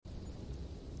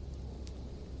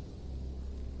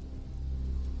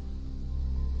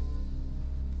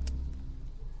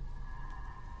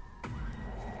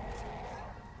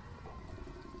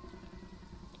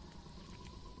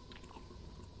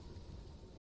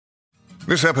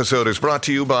This episode is brought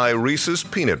to you by Reese's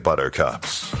Peanut Butter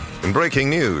Cups. In breaking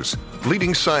news,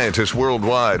 leading scientists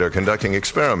worldwide are conducting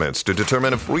experiments to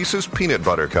determine if Reese's Peanut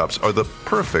Butter Cups are the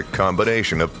perfect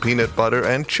combination of peanut butter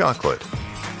and chocolate.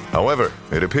 However,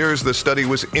 it appears the study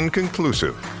was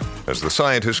inconclusive, as the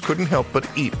scientists couldn't help but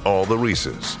eat all the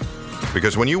Reese's.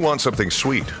 Because when you want something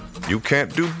sweet, you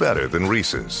can't do better than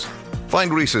Reese's.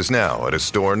 Find Reese's now at a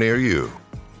store near you.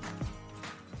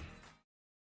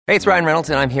 Hey, it's Ryan Reynolds,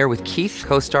 and I'm here with Keith,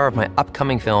 co-star of my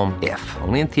upcoming film, If,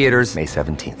 only in theaters May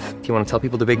 17th. Do you want to tell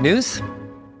people the big news?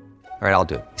 All right, I'll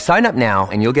do it. Sign up now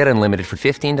and you'll get unlimited for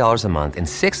 $15 a month and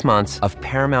 6 months of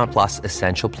Paramount Plus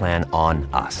Essential Plan on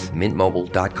us.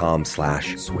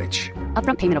 MintMobile.com/switch.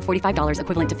 Upfront payment of $45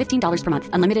 equivalent to $15 per month.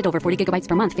 Unlimited over 40 gigabytes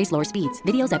per month. Face lower speeds.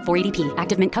 Videos at 480p.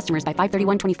 Active Mint customers by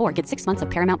 531.24 get 6 months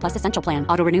of Paramount Plus Essential Plan.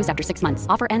 Auto renews after 6 months.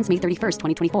 Offer ends May 31st,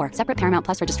 2024. Separate Paramount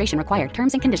Plus registration required.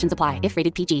 Terms and conditions apply if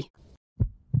rated PG.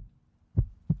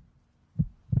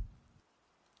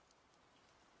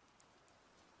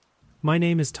 My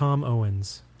name is Tom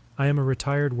Owens. I am a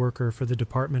retired worker for the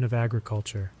Department of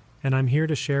Agriculture, and I'm here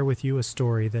to share with you a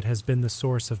story that has been the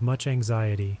source of much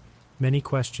anxiety, many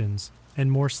questions,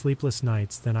 and more sleepless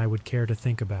nights than I would care to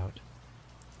think about.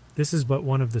 This is but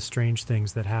one of the strange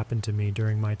things that happened to me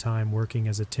during my time working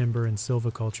as a timber and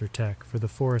silviculture tech for the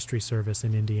Forestry Service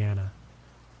in Indiana.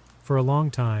 For a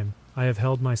long time, I have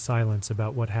held my silence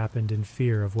about what happened in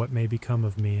fear of what may become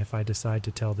of me if I decide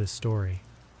to tell this story.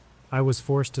 I was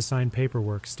forced to sign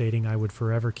paperwork stating I would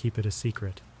forever keep it a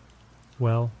secret.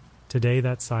 Well, today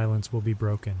that silence will be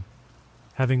broken.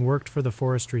 Having worked for the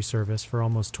Forestry Service for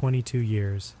almost 22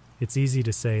 years, it's easy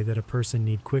to say that a person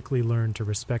need quickly learn to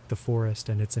respect the forest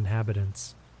and its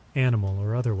inhabitants, animal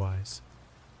or otherwise.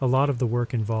 A lot of the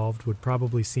work involved would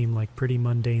probably seem like pretty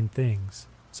mundane things,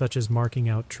 such as marking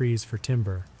out trees for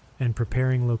timber and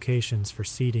preparing locations for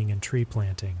seeding and tree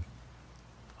planting.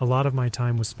 A lot of my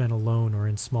time was spent alone or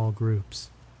in small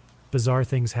groups. Bizarre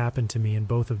things happened to me in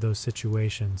both of those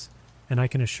situations, and I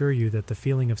can assure you that the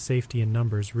feeling of safety in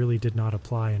numbers really did not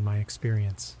apply in my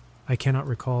experience. I cannot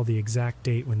recall the exact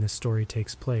date when this story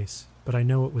takes place, but I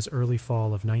know it was early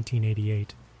fall of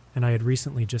 1988, and I had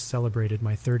recently just celebrated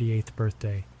my 38th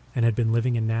birthday and had been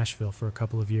living in Nashville for a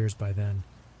couple of years by then.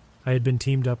 I had been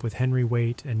teamed up with Henry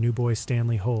Waite and new boy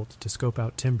Stanley Holt to scope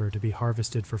out timber to be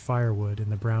harvested for firewood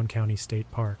in the Brown County State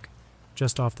Park,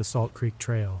 just off the Salt Creek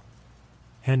Trail.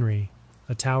 Henry,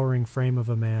 a towering frame of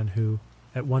a man who,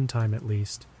 at one time at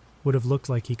least, would have looked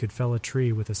like he could fell a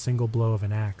tree with a single blow of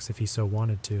an axe if he so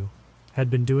wanted to, had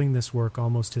been doing this work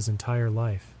almost his entire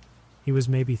life. He was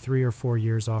maybe 3 or 4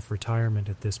 years off retirement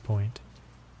at this point.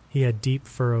 He had deep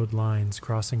furrowed lines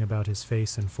crossing about his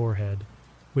face and forehead,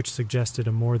 which suggested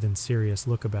a more than serious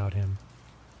look about him,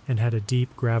 and had a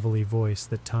deep, gravelly voice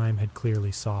that time had clearly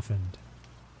softened.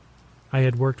 I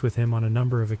had worked with him on a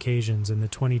number of occasions in the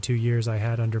 22 years I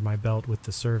had under my belt with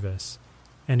the service,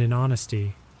 and in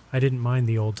honesty, I didn't mind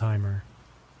the old-timer.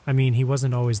 I mean, he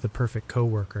wasn't always the perfect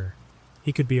co-worker.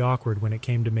 He could be awkward when it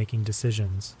came to making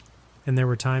decisions, and there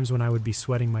were times when I would be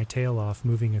sweating my tail off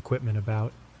moving equipment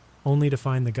about, only to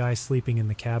find the guy sleeping in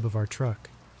the cab of our truck.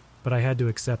 But I had to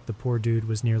accept the poor dude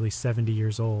was nearly 70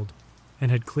 years old,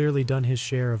 and had clearly done his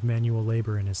share of manual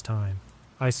labor in his time.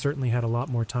 I certainly had a lot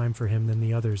more time for him than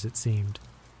the others, it seemed.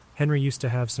 Henry used to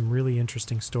have some really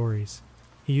interesting stories.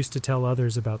 He used to tell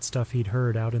others about stuff he'd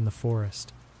heard out in the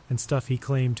forest, and stuff he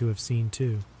claimed to have seen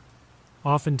too.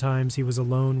 Oftentimes he was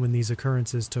alone when these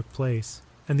occurrences took place,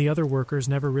 and the other workers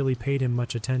never really paid him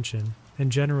much attention,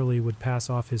 and generally would pass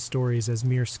off his stories as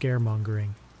mere scaremongering,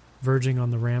 verging on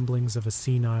the ramblings of a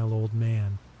senile old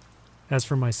man. As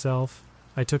for myself,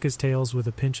 I took his tales with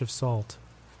a pinch of salt.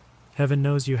 Heaven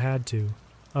knows you had to,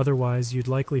 otherwise you'd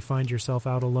likely find yourself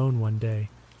out alone one day,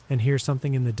 and hear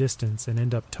something in the distance and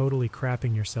end up totally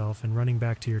crapping yourself and running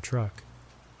back to your truck.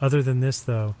 Other than this,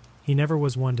 though, he never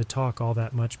was one to talk all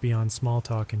that much beyond small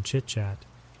talk and chit-chat,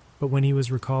 but when he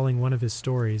was recalling one of his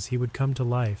stories, he would come to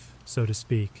life, so to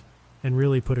speak, and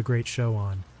really put a great show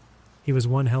on. He was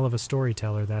one hell of a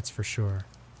storyteller, that's for sure.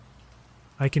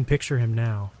 I can picture him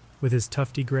now, with his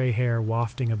tufty gray hair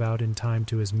wafting about in time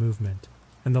to his movement,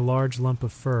 and the large lump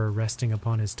of fur resting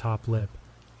upon his top lip,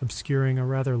 obscuring a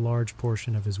rather large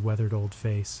portion of his weathered old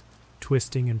face,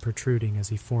 twisting and protruding as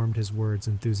he formed his words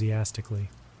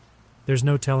enthusiastically. "There's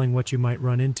no telling what you might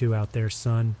run into out there,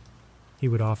 son," he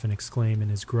would often exclaim in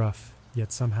his gruff,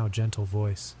 yet somehow gentle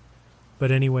voice.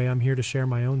 But anyway, I'm here to share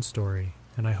my own story,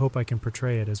 and I hope I can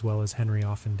portray it as well as Henry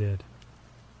often did.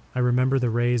 I remember the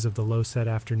rays of the low-set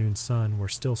afternoon sun were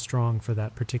still strong for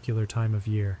that particular time of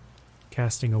year,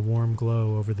 casting a warm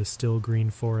glow over the still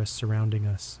green forest surrounding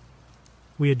us.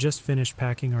 We had just finished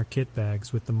packing our kit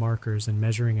bags with the markers and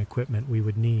measuring equipment we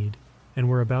would need, and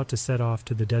were about to set off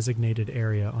to the designated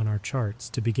area on our charts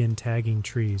to begin tagging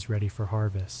trees ready for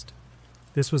harvest.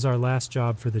 This was our last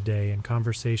job for the day, and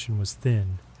conversation was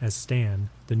thin, as Stan,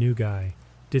 the new guy,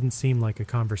 didn't seem like a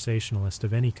conversationalist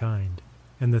of any kind,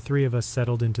 and the three of us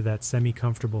settled into that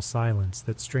semi-comfortable silence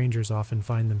that strangers often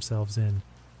find themselves in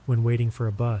when waiting for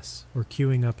a bus or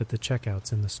queuing up at the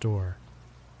checkouts in the store.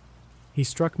 He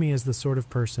struck me as the sort of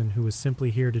person who was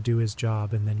simply here to do his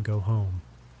job and then go home.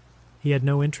 He had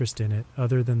no interest in it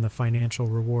other than the financial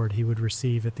reward he would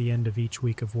receive at the end of each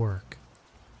week of work.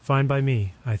 Fine by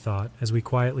me, I thought, as we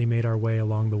quietly made our way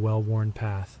along the well-worn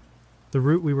path. The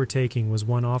route we were taking was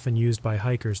one often used by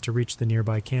hikers to reach the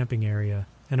nearby camping area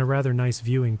and a rather nice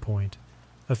viewing point.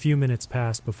 A few minutes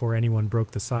passed before anyone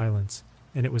broke the silence,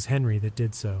 and it was Henry that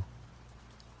did so.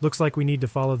 "Looks like we need to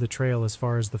follow the trail as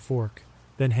far as the fork,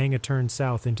 then hang a turn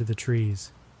south into the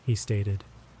trees," he stated.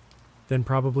 "Then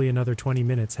probably another 20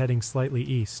 minutes heading slightly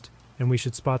east, and we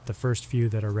should spot the first few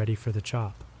that are ready for the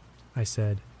chop," I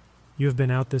said. "You have been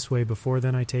out this way before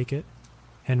then, I take it?"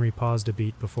 Henry paused a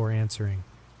beat before answering.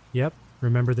 "Yep,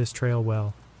 remember this trail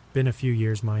well. Been a few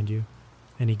years, mind you,"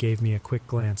 and he gave me a quick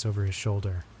glance over his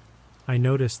shoulder. I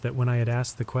noticed that when I had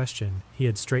asked the question, he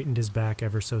had straightened his back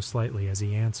ever so slightly as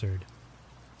he answered.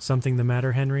 "Something the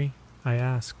matter, Henry?" I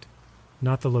asked.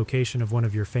 "Not the location of one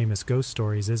of your famous ghost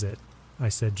stories, is it?" I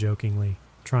said jokingly,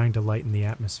 trying to lighten the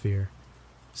atmosphere.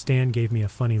 Stan gave me a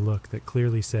funny look that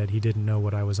clearly said he didn't know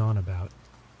what I was on about.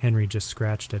 Henry just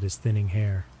scratched at his thinning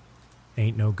hair.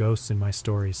 "Ain't no ghosts in my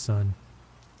stories, son."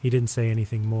 He didn't say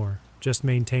anything more, just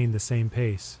maintained the same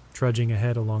pace, trudging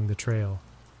ahead along the trail.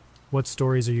 "What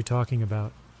stories are you talking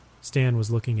about?" Stan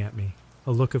was looking at me.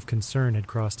 A look of concern had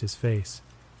crossed his face.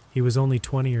 He was only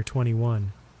 20 or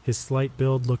 21. His slight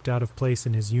build looked out of place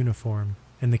in his uniform,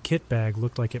 and the kit bag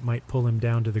looked like it might pull him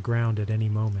down to the ground at any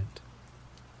moment.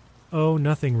 "Oh,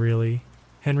 nothing really.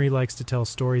 Henry likes to tell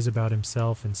stories about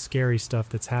himself and scary stuff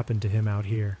that's happened to him out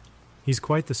here. He's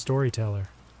quite the storyteller."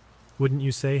 "Wouldn't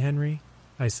you say, Henry?"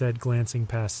 I said, glancing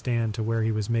past Stan to where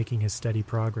he was making his steady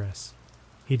progress.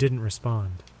 He didn't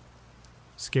respond.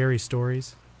 "Scary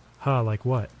stories? Huh, like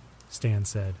what?" Stan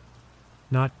said.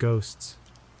 "Not ghosts.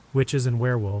 Witches and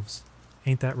werewolves.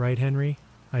 Ain't that right, Henry?"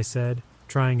 I said,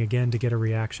 trying again to get a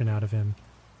reaction out of him.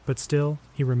 But still,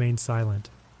 he remained silent,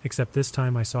 except this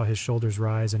time I saw his shoulders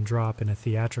rise and drop in a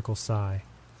theatrical sigh.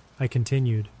 I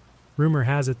continued. "Rumor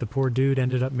has it the poor dude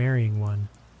ended up marrying one,"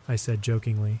 I said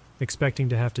jokingly, expecting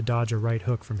to have to dodge a right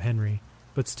hook from Henry,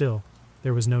 but still,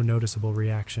 there was no noticeable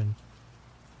reaction.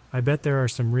 "I bet there are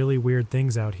some really weird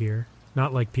things out here.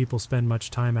 Not like people spend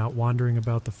much time out wandering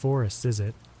about the forests, is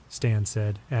it?" Stan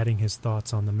said, adding his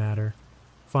thoughts on the matter.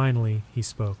 Finally, he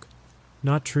spoke.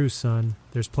 "Not true, son.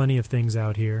 There's plenty of things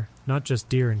out here, not just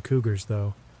deer and cougars,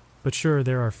 though. But sure,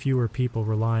 there are fewer people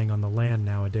relying on the land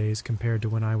nowadays compared to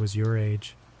when I was your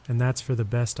age, and that's for the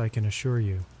best, I can assure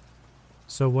you."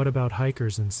 "So what about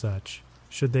hikers and such?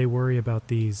 Should they worry about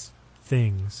these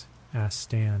things?" asked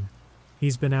Stan.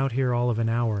 "He's been out here all of an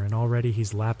hour, and already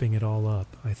he's lapping it all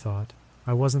up," I thought.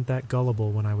 I wasn't that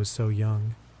gullible when I was so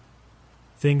young.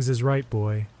 "Things is right,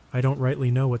 boy. I don't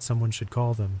rightly know what someone should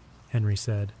call them," Henry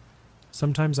said.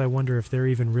 "Sometimes I wonder if they're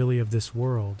even really of this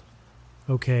world."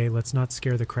 "Okay, let's not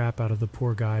scare the crap out of the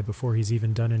poor guy before he's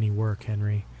even done any work,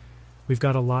 Henry. We've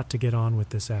got a lot to get on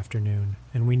with this afternoon,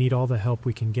 and we need all the help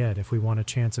we can get if we want a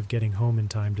chance of getting home in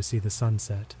time to see the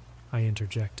sunset," I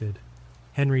interjected.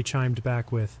 Henry chimed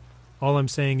back with, "All I'm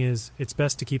saying is, it's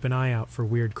best to keep an eye out for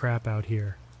weird crap out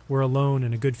here. We're alone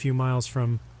and a good few miles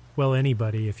from, well,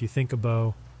 anybody, if you think a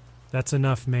bow." "That's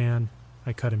enough, man,"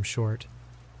 I cut him short.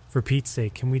 "For Pete's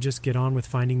sake, can we just get on with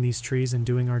finding these trees and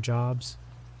doing our jobs?"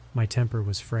 My temper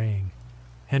was fraying.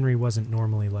 Henry wasn't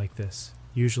normally like this.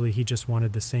 Usually he just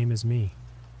wanted the same as me.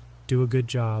 Do a good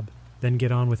job, then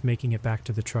get on with making it back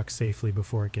to the truck safely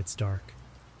before it gets dark.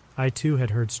 I too had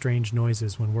heard strange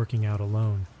noises when working out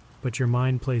alone, but your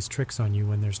mind plays tricks on you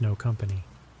when there's no company.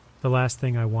 The last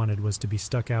thing I wanted was to be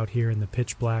stuck out here in the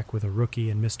pitch black with a rookie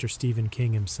and Mr. Stephen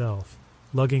King himself,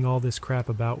 lugging all this crap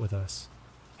about with us.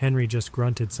 Henry just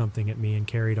grunted something at me and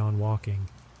carried on walking.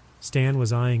 Stan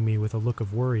was eyeing me with a look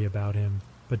of worry about him,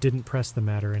 but didn't press the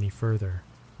matter any further,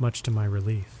 much to my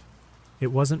relief.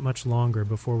 It wasn't much longer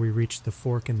before we reached the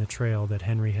fork in the trail that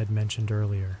Henry had mentioned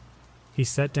earlier. He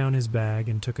set down his bag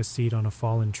and took a seat on a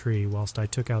fallen tree whilst I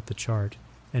took out the chart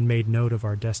and made note of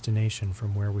our destination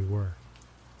from where we were.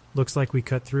 "Looks like we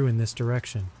cut through in this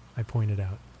direction," I pointed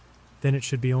out. "Then it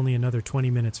should be only another 20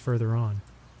 minutes further on."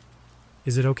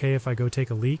 "Is it okay if I go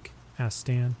take a leak?" asked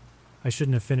Stan. I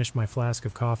shouldn't have finished my flask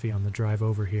of coffee on the drive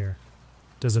over here.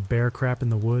 "Does a bear crap in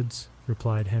the woods?"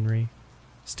 replied Henry.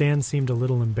 Stan seemed a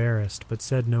little embarrassed, but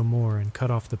said no more and cut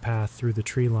off the path through the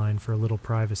tree line for a little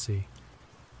privacy.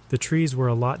 The trees were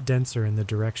a lot denser in the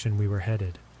direction we were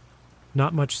headed.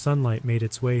 Not much sunlight made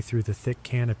its way through the thick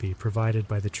canopy provided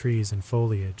by the trees and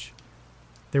foliage.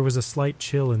 There was a slight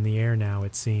chill in the air now,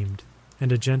 it seemed,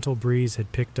 and a gentle breeze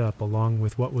had picked up along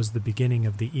with what was the beginning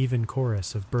of the even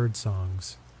chorus of bird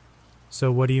songs.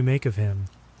 "So what do you make of him?"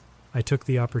 I took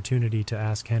the opportunity to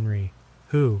ask Henry.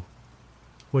 "Who?"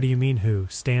 "What do you mean who?"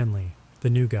 "Stanley, the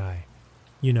new guy.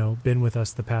 You know, been with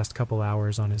us the past couple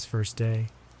hours on his first day.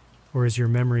 Or is your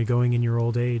memory going in your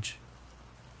old age?"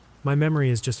 "My memory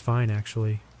is just fine,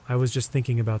 actually. I was just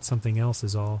thinking about something else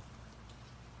is all."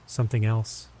 "Something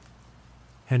else?"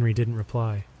 Henry didn't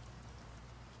reply.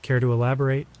 "Care to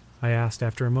elaborate?" I asked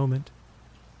after a moment.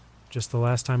 "Just the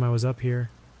last time I was up here.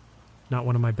 Not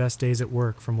one of my best days at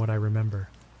work, from what I remember.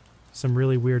 Some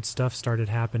really weird stuff started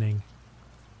happening."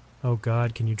 "Oh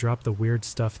God, can you drop the weird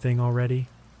stuff thing already?"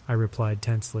 I replied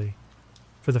tensely.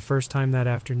 For the first time that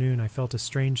afternoon, I felt a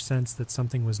strange sense that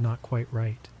something was not quite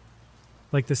right.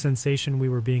 Like the sensation we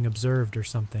were being observed or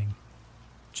something.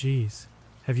 "Geez,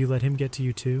 have you let him get to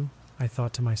you too?" I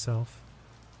thought to myself.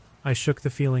 I shook the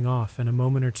feeling off, and a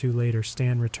moment or two later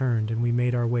Stan returned and we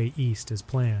made our way east as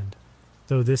planned,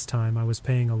 though this time I was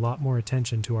paying a lot more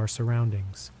attention to our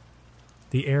surroundings.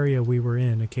 The area we were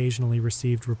in occasionally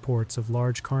received reports of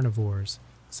large carnivores,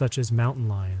 such as mountain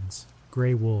lions,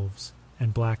 gray wolves,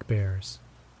 and black bears.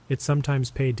 It sometimes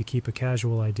paid to keep a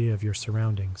casual idea of your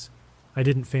surroundings. I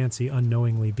didn't fancy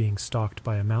unknowingly being stalked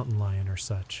by a mountain lion or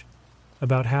such.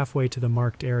 About halfway to the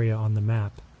marked area on the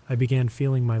map, I began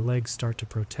feeling my legs start to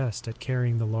protest at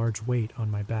carrying the large weight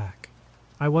on my back.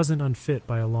 I wasn't unfit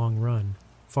by a long run,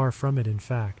 far from it in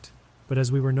fact, but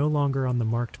as we were no longer on the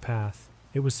marked path,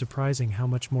 it was surprising how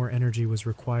much more energy was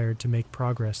required to make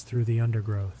progress through the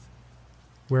undergrowth.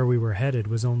 Where we were headed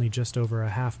was only just over a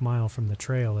half-mile from the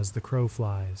trail as the crow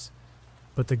flies,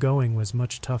 but the going was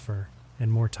much tougher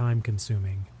and more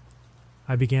time-consuming.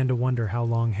 I began to wonder how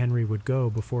long Henry would go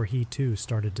before he too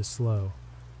started to slow.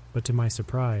 But to my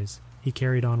surprise, he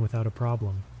carried on without a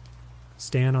problem.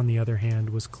 Stan, on the other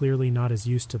hand, was clearly not as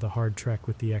used to the hard trek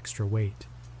with the extra weight.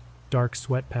 Dark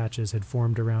sweat patches had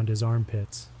formed around his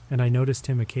armpits, and I noticed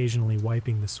him occasionally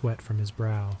wiping the sweat from his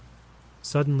brow.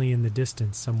 Suddenly in the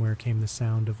distance somewhere came the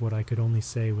sound of what I could only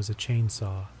say was a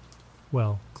chainsaw.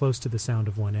 Well, close to the sound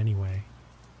of one anyway.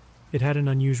 It had an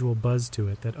unusual buzz to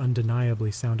it that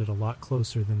undeniably sounded a lot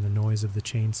closer than the noise of the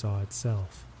chainsaw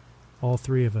itself. All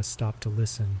three of us stopped to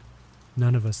listen.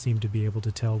 None of us seemed to be able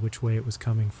to tell which way it was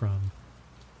coming from.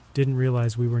 Didn't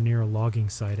realize we were near a logging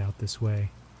site out this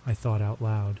way, I thought out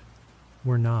loud.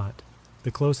 "We're not.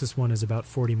 The closest one is about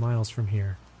 40 miles from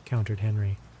here," countered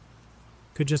Henry.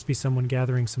 "Could just be someone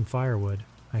gathering some firewood,"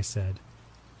 I said.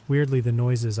 Weirdly, the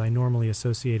noises I normally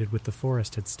associated with the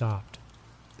forest had stopped.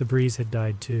 The breeze had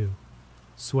died too.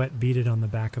 Sweat beaded on the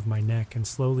back of my neck and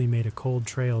slowly made a cold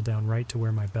trail down right to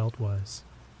where my belt was.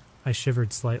 I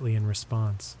shivered slightly in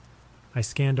response. I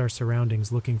scanned our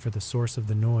surroundings looking for the source of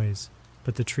the noise,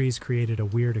 but the trees created a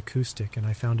weird acoustic and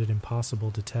I found it impossible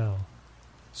to tell.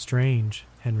 "Strange,"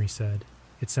 Henry said.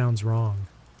 "It sounds wrong."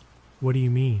 "What do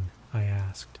you mean?" I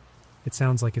asked. "It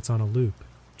sounds like it's on a loop,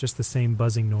 just the same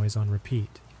buzzing noise on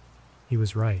repeat." He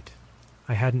was right.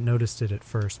 I hadn't noticed it at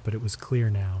first, but it was clear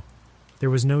now.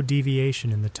 There was no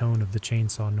deviation in the tone of the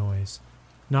chainsaw noise.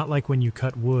 Not like when you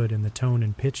cut wood and the tone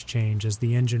and pitch change as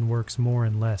the engine works more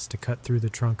and less to cut through the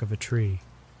trunk of a tree.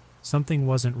 Something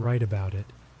wasn't right about it,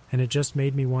 and it just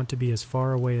made me want to be as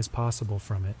far away as possible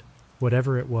from it.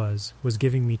 Whatever it was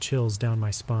giving me chills down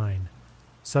my spine.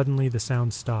 Suddenly the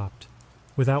sound stopped.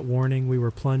 Without warning, we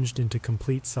were plunged into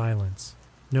complete silence.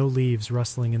 No leaves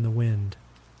rustling in the wind.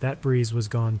 That breeze was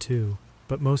gone too,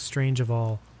 but most strange of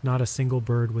all, not a single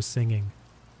bird was singing.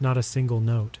 Not a single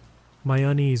note. My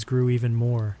unease grew even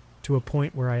more, to a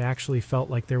point where I actually felt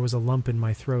like there was a lump in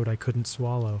my throat I couldn't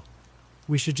swallow.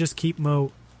 "We should just keep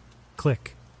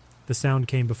Click. The sound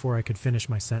came before I could finish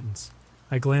my sentence.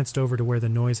 I glanced over to where the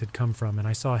noise had come from, and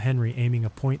I saw Henry aiming a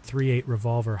 .38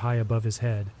 revolver high above his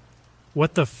head.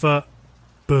 "What the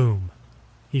Boom!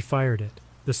 He fired it.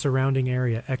 The surrounding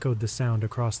area echoed the sound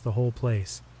across the whole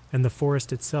place, and the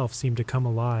forest itself seemed to come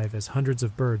alive as hundreds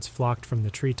of birds flocked from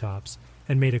the treetops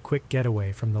and made a quick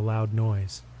getaway from the loud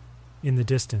noise. In the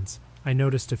distance, I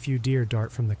noticed a few deer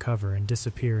dart from the cover and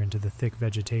disappear into the thick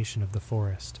vegetation of the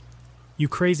forest. "You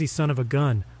crazy son of a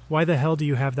gun! Why the hell do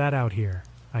you have that out here?"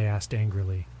 I asked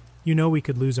angrily. "You know we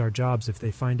could lose our jobs if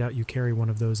they find out you carry one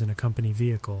of those in a company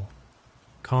vehicle."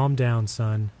 "Calm down,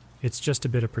 son. It's just a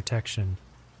bit of protection."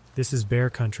 "This is bear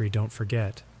country, don't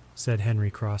forget," said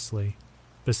Henry crossly.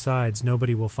 "Besides,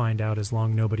 nobody will find out as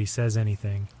long nobody says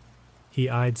anything." He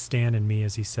eyed Stan and me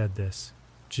as he said this.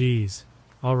 "Geez.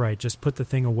 All right, just put the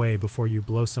thing away before you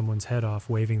blow someone's head off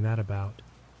waving that about."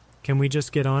 "Can we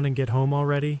just get on and get home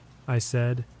already?" I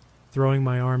said, throwing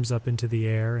my arms up into the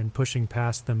air and pushing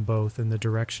past them both in the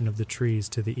direction of the trees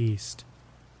to the east.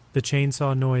 The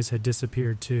chainsaw noise had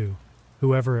disappeared too.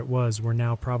 Whoever it was were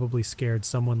now probably scared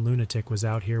someone lunatic was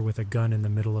out here with a gun in the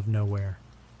middle of nowhere.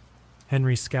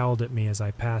 Henry scowled at me as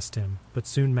I passed him, but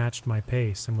soon matched my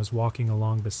pace and was walking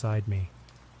along beside me.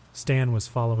 Stan was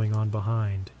following on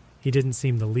behind. He didn't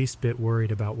seem the least bit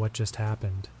worried about what just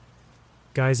happened.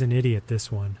 Guy's an idiot,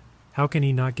 this one. How can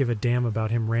he not give a damn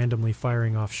about him randomly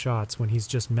firing off shots when he's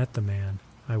just met the man?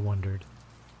 I wondered.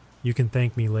 "You can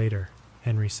thank me later,"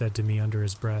 Henry said to me under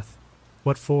his breath.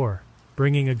 "What for?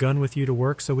 Bringing a gun with you to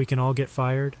work so we can all get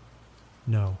fired?"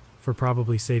 "No, for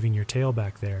probably saving your tail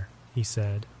back there," he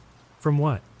said. "From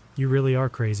what? You really are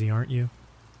crazy, aren't you?"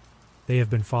 They have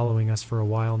been following us for a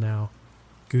while now.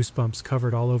 Goosebumps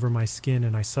covered all over my skin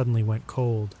and I suddenly went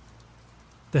cold.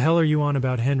 "The hell are you on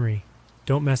about, Henry?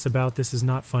 Don't mess about, this is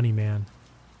not funny, man.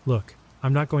 Look,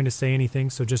 I'm not going to say anything,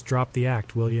 so just drop the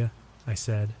act, will ya?" I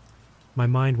said. My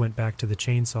mind went back to the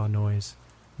chainsaw noise,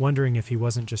 wondering if he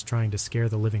wasn't just trying to scare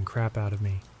the living crap out of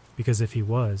me, because if he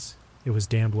was, it was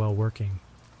damned well working.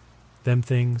 Them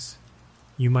things,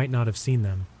 you might not have seen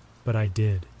them, but I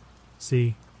did.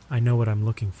 See, I know what I'm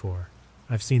looking for.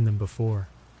 I've seen them before.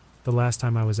 The last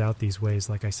time I was out these ways,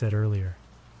 like I said earlier.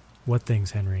 "What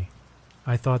things, Henry?"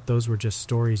 "I thought those were just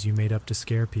stories you made up to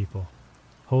scare people.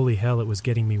 Holy hell, it was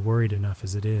getting me worried enough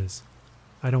as it is.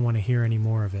 I don't want to hear any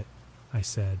more of it," I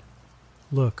said.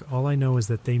 "Look, all I know is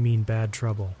that they mean bad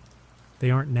trouble. They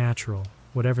aren't natural,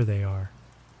 whatever they are.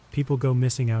 People go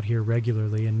missing out here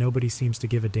regularly and nobody seems to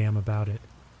give a damn about it.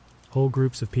 Whole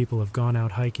groups of people have gone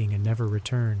out hiking and never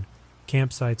return.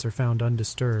 Campsites are found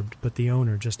undisturbed, but the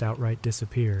owner just outright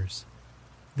disappears.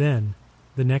 Then,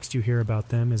 the next you hear about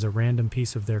them is a random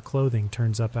piece of their clothing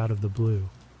turns up out of the blue.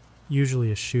 Usually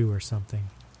a shoe or something.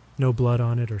 No blood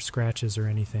on it or scratches or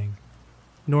anything.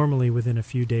 Normally within a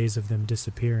few days of them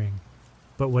disappearing.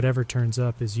 But whatever turns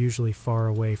up is usually far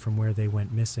away from where they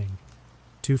went missing.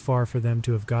 Too far for them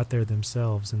to have got there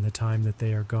themselves in the time that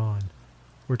they are gone.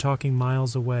 We're talking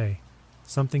miles away.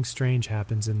 Something strange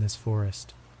happens in this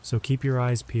forest. So keep your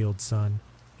eyes peeled, son.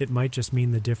 It might just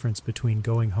mean the difference between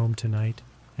going home tonight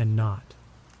and not."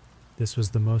 This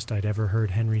was the most I'd ever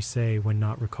heard Henry say when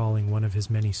not recalling one of his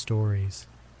many stories.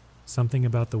 Something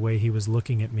about the way he was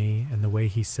looking at me and the way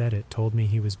he said it told me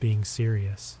he was being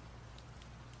serious.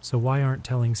 "So why aren't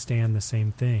telling Stan the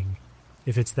same thing,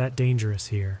 if it's that dangerous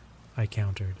here?" I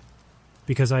countered.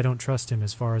 "Because I don't trust him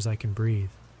as far as I can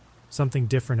breathe. Something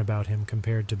different about him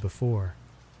compared to before.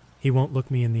 He won't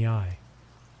look me in the eye.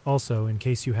 Also, in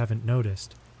case you haven't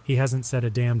noticed, he hasn't said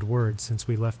a damned word since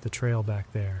we left the trail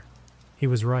back there." He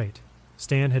was right.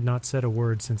 Stan had not said a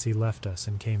word since he left us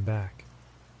and came back.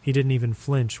 He didn't even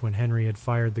flinch when Henry had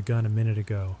fired the gun a minute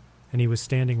ago, and he was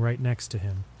standing right next to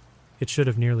him. It should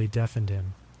have nearly deafened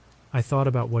him. I thought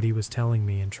about what he was telling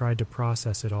me and tried to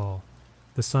process it all.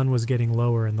 The sun was getting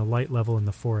lower and the light level in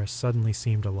the forest suddenly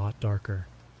seemed a lot darker.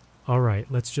 "All right,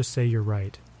 let's just say you're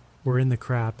right. We're in the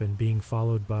crap and being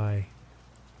followed by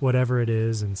whatever it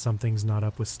is, and something's not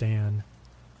up with Stan."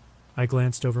 I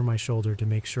glanced over my shoulder to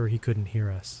make sure he couldn't hear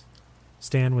us.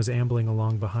 Stan was ambling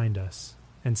along behind us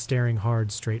and staring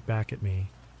hard straight back at me.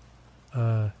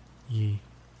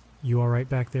 You all right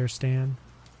back there, Stan?"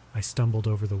 I stumbled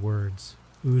over the words,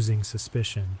 oozing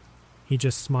suspicion. He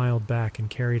just smiled back and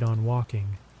carried on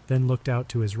walking, then looked out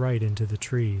to his right into the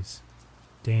trees.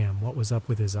 Damn, what was up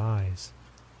with his eyes?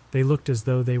 They looked as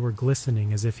though they were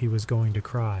glistening as if he was going to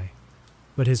cry.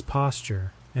 But his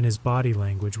posture and his body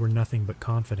language were nothing but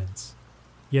confidence.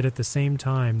 Yet at the same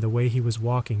time, the way he was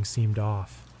walking seemed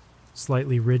off,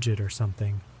 slightly rigid or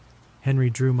something. Henry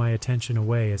drew my attention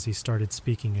away as he started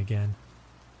speaking again.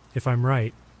 "If I'm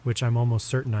right, which I'm almost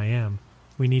certain I am,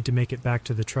 we need to make it back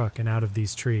to the truck and out of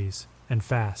these trees, and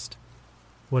fast."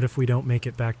 "What if we don't make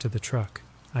it back to the truck?"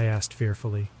 I asked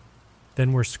fearfully.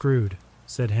 "Then we're screwed,"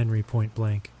 said Henry point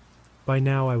blank. By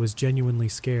now I was genuinely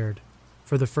scared.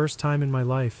 For the first time in my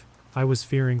life, I was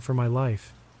fearing for my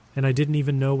life, and I didn't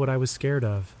even know what I was scared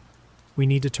of. "We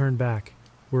need to turn back.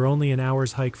 We're only an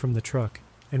hour's hike from the truck,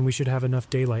 and we should have enough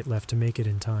daylight left to make it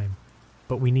in time.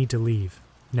 But we need to leave.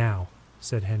 Now,"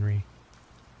 said Henry.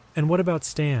 "And what about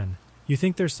Stan? You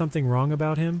think there's something wrong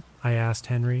about him?" I asked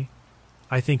Henry.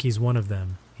 "I think he's one of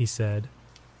them," he said.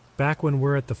 "Back when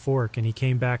we're at the fork and he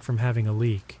came back from having a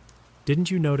leak,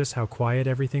 didn't you notice how quiet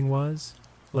everything was?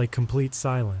 Like complete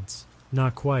silence.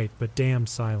 Not quite, but damn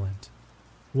silent.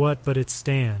 What, but it's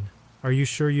Stan. Are you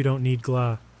sure you don't need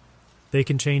They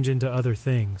can change into other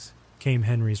things, came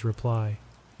Henry's reply.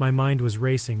 My mind was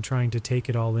racing, trying to take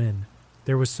it all in.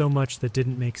 There was so much that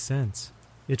didn't make sense.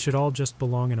 It should all just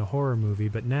belong in a horror movie,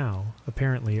 but now,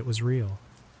 apparently it was real.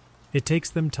 It takes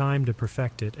them time to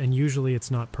perfect it, and usually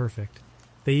it's not perfect.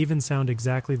 They even sound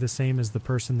exactly the same as the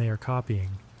person they are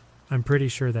copying. I'm pretty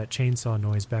sure that chainsaw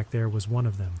noise back there was one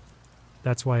of them.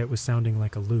 That's why it was sounding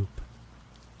like a loop.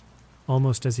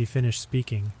 Almost as he finished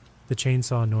speaking, the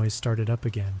chainsaw noise started up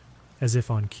again, as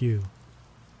if on cue.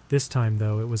 This time,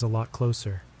 though, it was a lot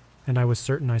closer, and I was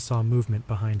certain I saw movement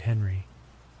behind Henry.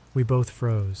 We both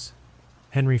froze.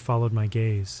 Henry followed my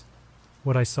gaze.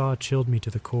 What I saw chilled me to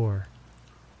the core.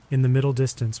 In the middle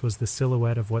distance was the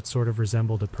silhouette of what sort of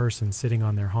resembled a person sitting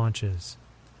on their haunches.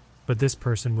 But this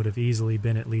person would have easily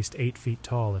been at least 8 feet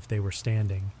tall if they were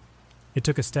standing. It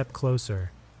took a step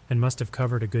closer, and must have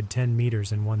covered a good 10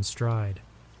 meters in one stride.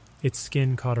 Its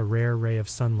skin caught a rare ray of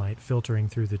sunlight filtering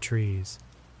through the trees.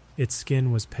 Its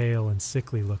skin was pale and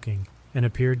sickly looking, and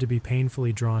appeared to be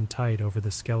painfully drawn tight over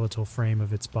the skeletal frame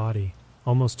of its body,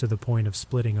 almost to the point of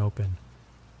splitting open.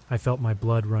 I felt my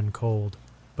blood run cold,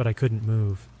 but I couldn't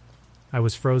move. I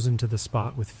was frozen to the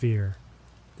spot with fear.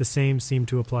 The same seemed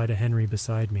to apply to Henry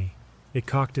beside me. It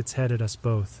cocked its head at us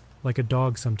both, like a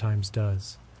dog sometimes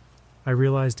does. I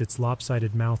realized its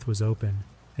lopsided mouth was open,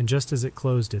 and just as it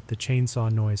closed it, the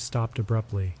chainsaw noise stopped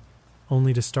abruptly,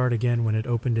 only to start again when it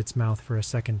opened its mouth for a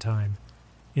second time.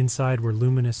 Inside were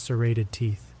luminous serrated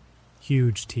teeth,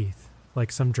 huge teeth,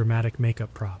 like some dramatic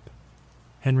makeup prop.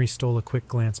 Henry stole a quick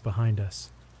glance behind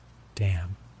us.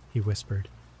 "Damn," he whispered.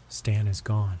 "Stan is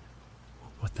gone."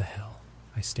 "What the hell?"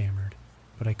 I stammered,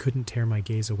 but I couldn't tear my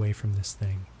gaze away from this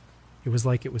thing. It was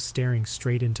like it was staring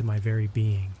straight into my very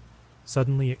being.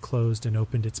 Suddenly it closed and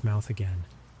opened its mouth again.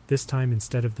 This time,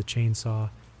 instead of the chainsaw,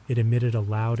 it emitted a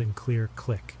loud and clear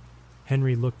click.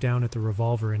 Henry looked down at the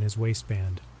revolver in his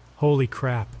waistband. "Holy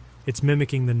crap, it's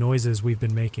mimicking the noises we've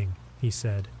been making," he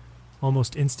said.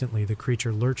 Almost instantly, the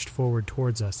creature lurched forward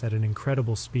towards us at an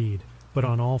incredible speed, but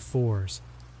on all fours,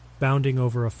 bounding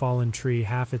over a fallen tree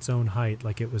half its own height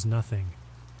like it was nothing.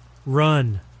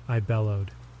 "Run!" I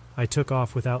bellowed. I took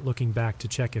off without looking back to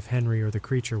check if Henry or the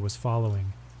creature was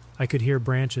following. I could hear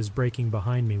branches breaking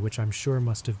behind me, which I'm sure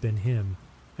must have been him.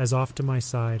 As off to my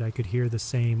side, I could hear the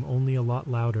same, only a lot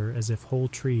louder, as if whole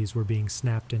trees were being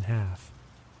snapped in half.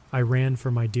 I ran for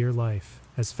my dear life,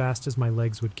 as fast as my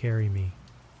legs would carry me.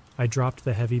 I dropped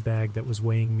the heavy bag that was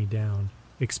weighing me down,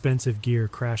 expensive gear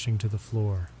crashing to the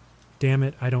floor. Damn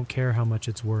it, I don't care how much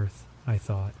it's worth, I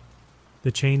thought.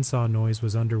 The chainsaw noise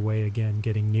was underway again,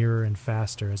 getting nearer and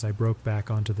faster as I broke back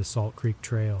onto the Salt Creek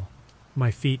Trail. My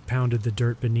feet pounded the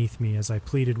dirt beneath me as I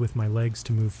pleaded with my legs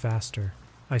to move faster.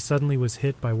 I suddenly was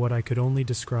hit by what I could only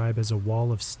describe as a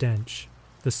wall of stench.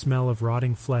 The smell of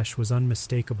rotting flesh was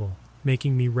unmistakable,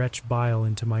 making me retch bile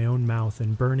into my own mouth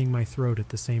and burning my throat at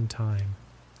the same time.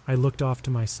 I looked off to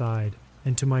my side,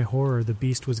 and to my horror the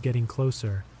beast was getting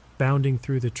closer, bounding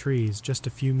through the trees just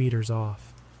a few meters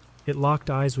off. It locked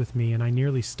eyes with me and I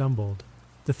nearly stumbled.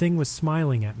 The thing was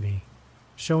smiling at me,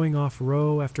 showing off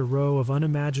row after row of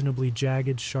unimaginably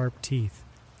jagged, sharp teeth.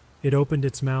 It opened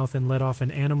its mouth and let off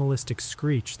an animalistic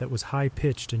screech that was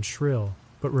high-pitched and shrill,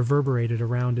 but reverberated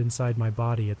around inside my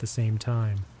body at the same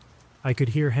time. I could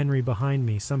hear Henry behind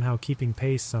me, somehow keeping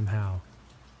pace somehow.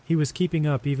 He was keeping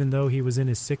up even though he was in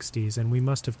his 60s, and we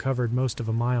must have covered most of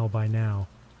a mile by now.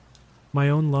 My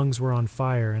own lungs were on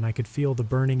fire, and I could feel the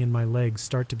burning in my legs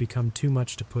start to become too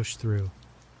much to push through.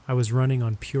 I was running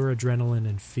on pure adrenaline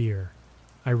and fear.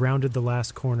 I rounded the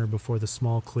last corner before the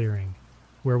small clearing,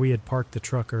 where we had parked the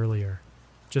truck earlier.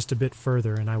 Just a bit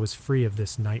further, and I was free of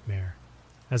this nightmare.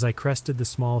 As I crested the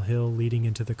small hill leading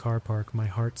into the car park, my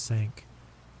heart sank.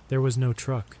 There was no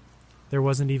truck. There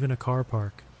wasn't even a car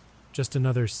park. Just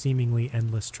another seemingly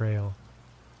endless trail.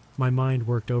 My mind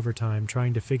worked overtime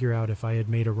trying to figure out if I had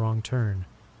made a wrong turn.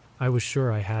 I was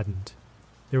sure I hadn't.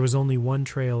 There was only one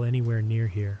trail anywhere near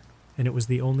here, and it was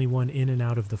the only one in and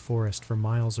out of the forest for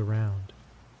miles around.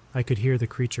 I could hear the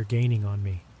creature gaining on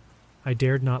me. I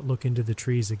dared not look into the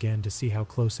trees again to see how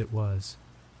close it was.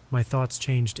 My thoughts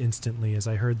changed instantly as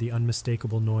I heard the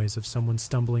unmistakable noise of someone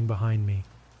stumbling behind me.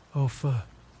 "Oh,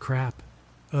 crap.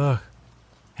 Ugh."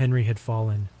 Henry had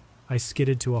fallen. I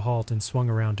skidded to a halt and swung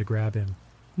around to grab him.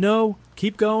 "No,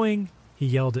 keep going," he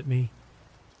yelled at me.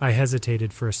 I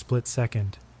hesitated for a split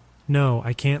second. No,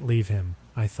 I can't leave him,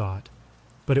 I thought.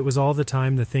 But it was all the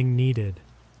time the thing needed.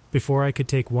 Before I could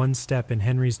take one step in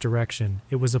Henry's direction,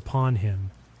 it was upon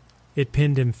him. It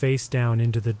pinned him face down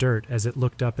into the dirt as it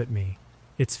looked up at me.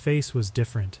 Its face was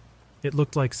different. It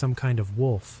looked like some kind of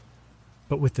wolf,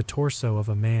 but with the torso of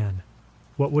a man.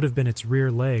 What would have been its rear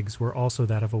legs were also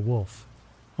that of a wolf.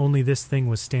 Only this thing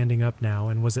was standing up now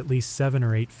and was at least 7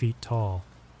 or 8 feet tall.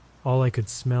 All I could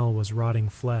smell was rotting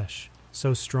flesh,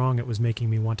 so strong it was making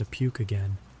me want to puke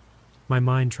again. My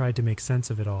mind tried to make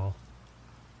sense of it all.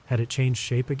 Had it changed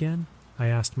shape again? I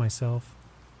asked myself.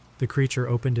 The creature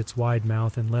opened its wide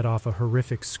mouth and let off a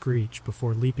horrific screech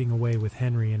before leaping away with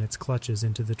Henry in its clutches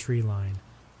into the tree line.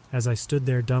 As I stood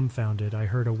there dumbfounded, I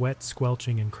heard a wet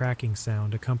squelching and cracking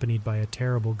sound accompanied by a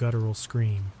terrible guttural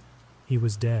scream. He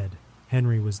was dead.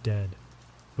 Henry was dead.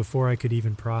 Before I could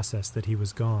even process that he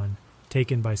was gone,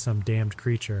 taken by some damned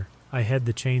creature, I head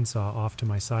the chainsaw off to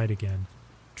my side again.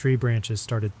 Tree branches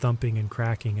started thumping and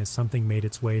cracking as something made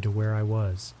its way to where I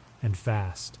was, and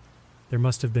fast. There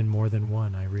must have been more than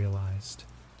one, I realized.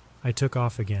 I took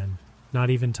off again, not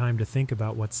even time to think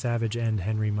about what savage end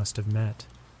Henry must have met.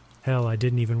 Hell, I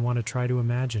didn't even want to try to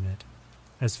imagine it.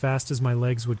 As fast as my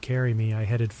legs would carry me, I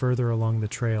headed further along the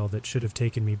trail that should have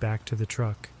taken me back to the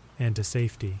truck and to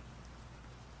safety.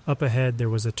 Up ahead, there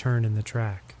was a turn in the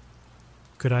track.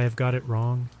 Could I have got it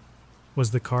wrong?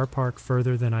 Was the car park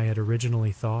further than I had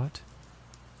originally thought?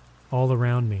 All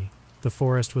around me, the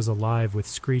forest was alive with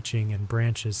screeching and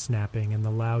branches snapping and the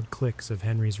loud clicks of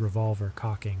Henry's revolver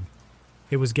cocking.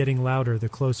 It was getting louder the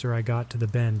closer I got to the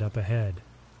bend up ahead.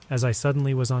 As I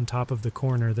suddenly was on top of the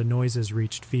corner, the noises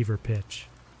reached fever pitch.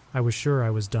 I was sure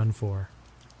I was done for.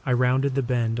 I rounded the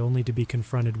bend only to be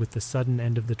confronted with the sudden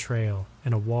end of the trail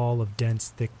and a wall of dense,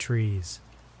 thick trees.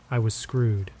 I was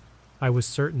screwed. I was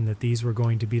certain that these were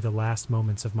going to be the last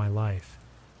moments of my life,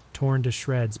 torn to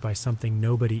shreds by something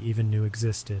nobody even knew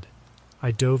existed. I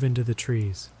dove into the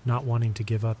trees, not wanting to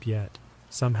give up yet,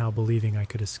 somehow believing I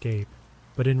could escape.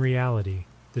 But in reality,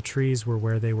 the trees were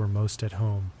where they were most at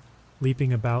home,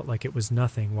 leaping about like it was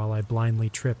nothing while I blindly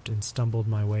tripped and stumbled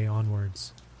my way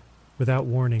onwards. Without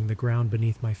warning, the ground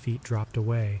beneath my feet dropped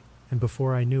away, and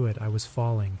before I knew it, I was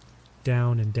falling,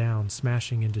 down and down,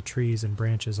 smashing into trees and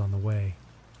branches on the way.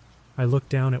 I looked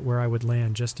down at where I would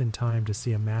land just in time to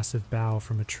see a massive bough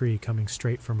from a tree coming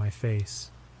straight for my face.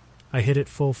 I hit it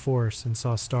full force and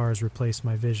saw stars replace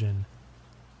my vision.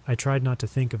 I tried not to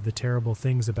think of the terrible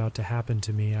things about to happen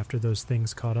to me after those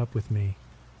things caught up with me.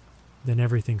 Then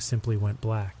everything simply went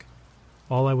black.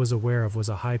 All I was aware of was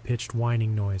a high-pitched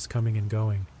whining noise coming and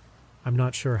going. I'm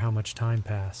not sure how much time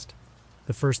passed.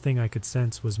 The first thing I could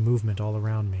sense was movement all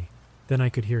around me. Then I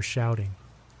could hear shouting.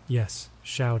 Yes,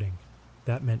 shouting.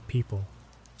 That meant people.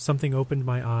 Something opened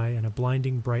my eye and a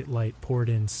blinding bright light poured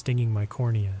in, stinging my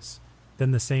corneas.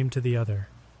 Then the same to the other.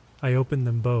 I opened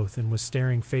them both and was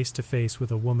staring face to face with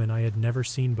a woman I had never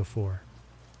seen before.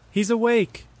 "He's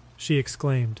awake!" she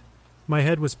exclaimed. My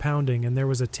head was pounding and there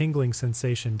was a tingling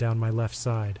sensation down my left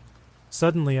side.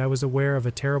 Suddenly I was aware of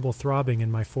a terrible throbbing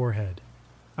in my forehead.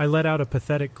 I let out a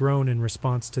pathetic groan in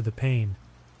response to the pain.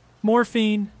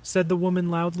 "Morphine," said the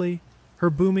woman loudly. Her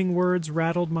booming words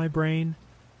rattled my brain.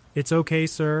 "It's okay,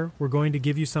 sir. We're going to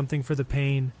give you something for the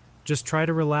pain. Just try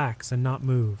to relax and not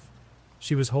move."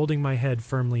 She was holding my head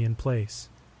firmly in place.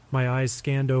 My eyes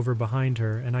scanned over behind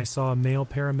her, and I saw a male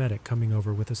paramedic coming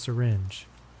over with a syringe.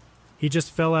 "He just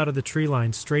fell out of the tree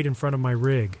line straight in front of my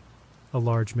rig," a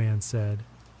large man said.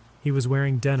 He was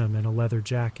wearing denim and a leather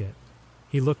jacket.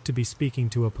 He looked to be speaking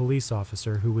to a police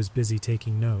officer who was busy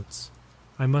taking notes.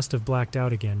 I must have blacked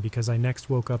out again because I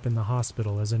next woke up in the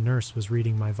hospital as a nurse was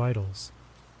reading my vitals.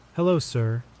 "Hello,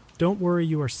 sir. Don't worry,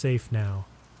 you are safe now.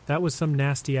 That was some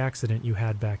nasty accident you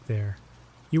had back there.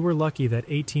 You were lucky that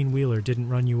 18-wheeler didn't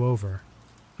run you over."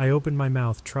 I opened my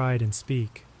mouth, tried and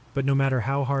speak, but no matter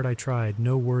how hard I tried,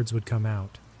 no words would come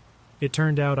out. It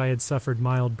turned out I had suffered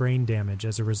mild brain damage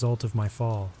as a result of my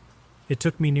fall. It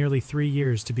took me nearly 3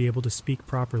 years to be able to speak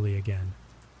properly again.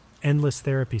 Endless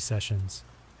therapy sessions,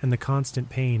 and the constant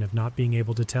pain of not being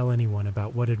able to tell anyone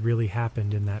about what had really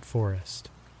happened in that forest.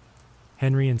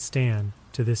 Henry and Stan,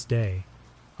 to this day,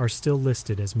 are still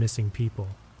listed as missing people.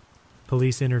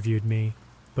 Police interviewed me,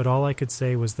 but all I could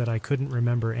say was that I couldn't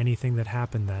remember anything that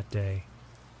happened that day.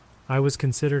 I was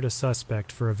considered a suspect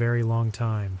for a very long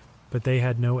time, but they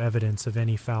had no evidence of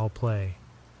any foul play.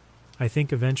 I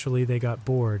think eventually they got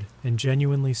bored and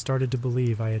genuinely started to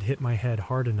believe I had hit my head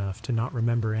hard enough to not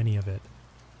remember any of it.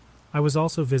 I was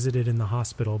also visited in the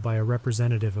hospital by a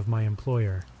representative of my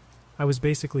employer. I was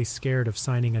basically scared of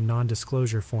signing a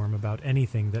non-disclosure form about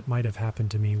anything that might have happened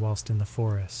to me whilst in the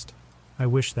forest. I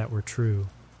wish that were true.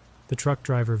 The truck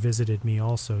driver visited me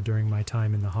also during my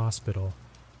time in the hospital.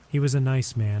 He was a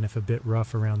nice man, if a bit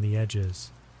rough around the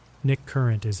edges. Nick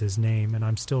Current is his name, and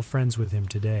I'm still friends with him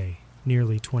today,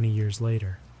 nearly 20 years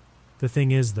later. The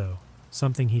thing is, though,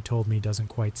 something he told me doesn't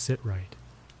quite sit right.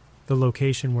 The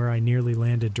location where I nearly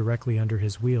landed directly under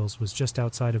his wheels was just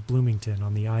outside of Bloomington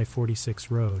on the I-46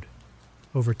 road,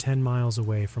 over 10 miles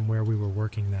away from where we were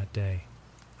working that day.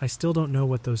 I still don't know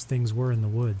what those things were in the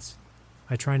woods.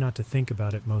 I try not to think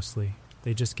about it mostly.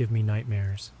 They just give me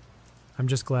nightmares. I'm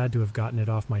just glad to have gotten it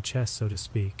off my chest, so to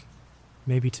speak.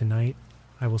 Maybe tonight,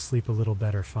 I will sleep a little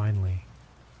better finally.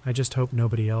 I just hope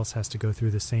nobody else has to go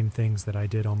through the same things that I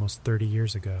did almost 30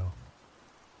 years ago.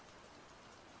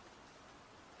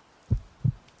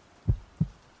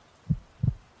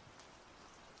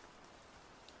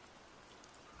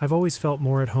 I've always felt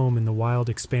more at home in the wild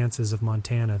expanses of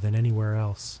Montana than anywhere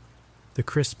else. The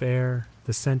crisp air,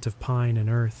 the scent of pine and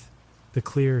earth, the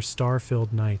clear,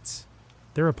 star-filled nights.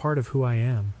 They're a part of who I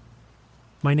am.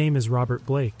 My name is Robert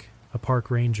Blake, a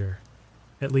park ranger.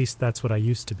 At least that's what I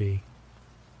used to be.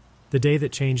 The day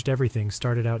that changed everything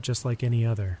started out just like any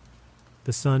other.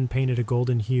 The sun painted a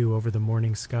golden hue over the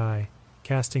morning sky,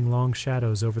 casting long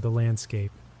shadows over the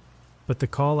landscape. But the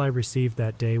call I received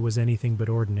that day was anything but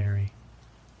ordinary.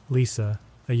 Lisa,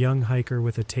 a young hiker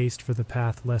with a taste for the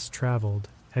path less traveled,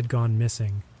 had gone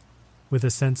missing. With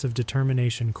a sense of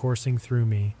determination coursing through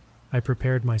me, I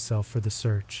prepared myself for the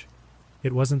search.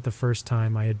 It wasn't the first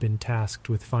time I had been tasked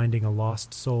with finding a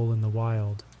lost soul in the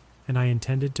wild, and I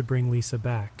intended to bring Lisa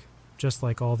back, just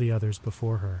like all the others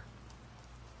before her.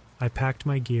 I packed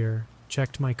my gear,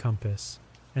 checked my compass,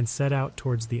 and set out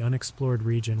towards the unexplored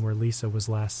region where Lisa was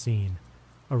last seen,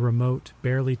 a remote,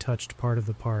 barely touched part of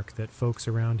the park that folks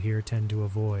around here tend to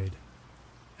avoid.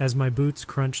 As my boots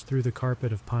crunched through the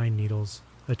carpet of pine needles,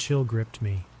 a chill gripped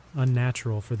me,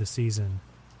 unnatural for the season.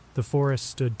 The forest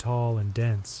stood tall and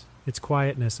dense, its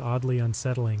quietness oddly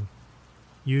unsettling.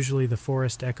 Usually the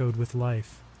forest echoed with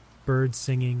life, birds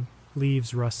singing,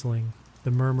 leaves rustling,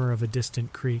 the murmur of a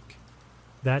distant creek.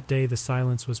 That day the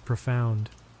silence was profound,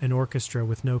 an orchestra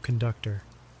with no conductor.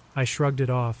 I shrugged it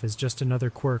off as just another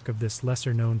quirk of this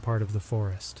lesser-known part of the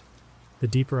forest. The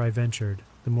deeper I ventured,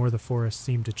 the more the forest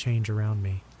seemed to change around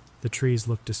me. The trees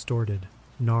looked distorted,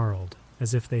 gnarled,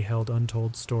 as if they held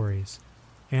untold stories.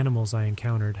 Animals I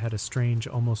encountered had a strange,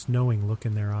 almost knowing look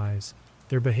in their eyes,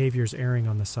 their behaviors erring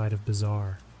on the side of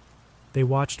bizarre. They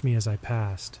watched me as I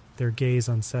passed, their gaze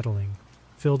unsettling,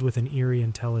 filled with an eerie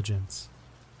intelligence.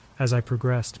 As I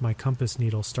progressed, my compass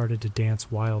needle started to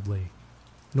dance wildly.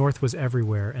 North was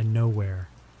everywhere and nowhere.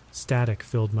 Static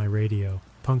filled my radio,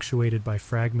 punctuated by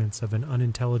fragments of an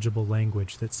unintelligible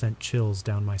language that sent chills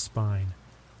down my spine.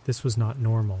 This was not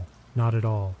normal, not at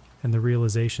all, and the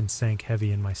realization sank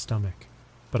heavy in my stomach.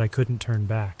 But I couldn't turn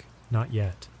back, not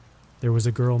yet. There was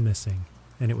a girl missing,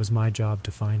 and it was my job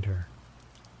to find her.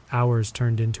 Hours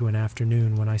turned into an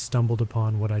afternoon when I stumbled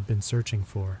upon what I'd been searching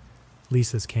for,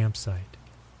 Lisa's campsite.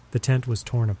 The tent was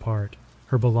torn apart,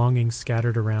 her belongings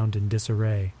scattered around in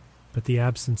disarray, but the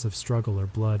absence of struggle or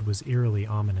blood was eerily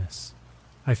ominous.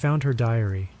 I found her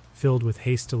diary, filled with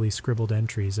hastily scribbled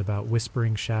entries about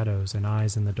whispering shadows and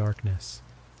eyes in the darkness.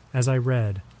 As I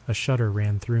read, a shudder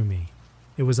ran through me.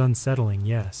 It was unsettling,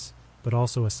 yes, but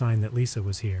also a sign that Lisa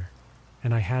was here,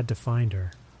 and I had to find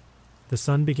her. The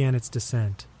sun began its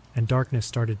descent, and darkness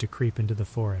started to creep into the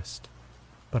forest.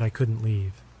 But I couldn't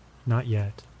leave. Not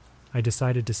yet. I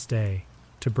decided to stay,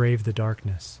 to brave the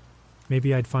darkness.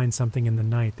 Maybe I'd find something in the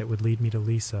night that would lead me to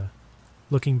Lisa.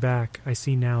 Looking back, I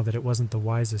see now that it wasn't the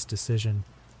wisest decision,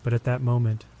 but at that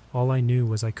moment, all I knew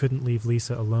was I couldn't leave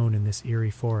Lisa alone in this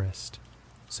eerie forest.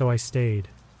 So I stayed,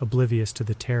 oblivious to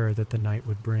the terror that the night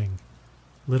would bring.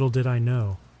 Little did I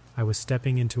know, I was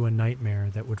stepping into a nightmare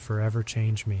that would forever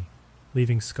change me,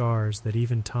 leaving scars that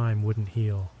even time wouldn't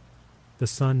heal. The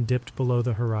sun dipped below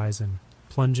the horizon,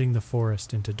 plunging the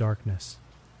forest into darkness.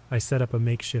 I set up a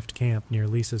makeshift camp near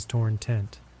Lisa's torn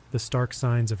tent, the stark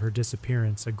signs of her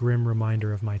disappearance a grim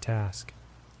reminder of my task.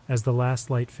 As the last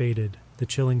light faded, the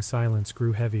chilling silence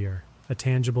grew heavier, a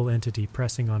tangible entity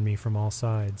pressing on me from all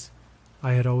sides.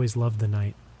 I had always loved the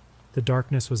night. The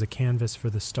darkness was a canvas for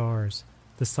the stars,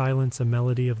 the silence a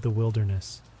melody of the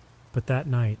wilderness. But that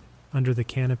night, under the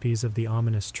canopies of the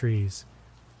ominous trees,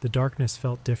 the darkness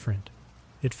felt different.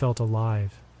 It felt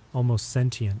alive, almost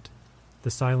sentient.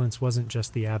 The silence wasn't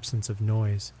just the absence of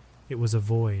noise, it was a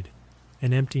void,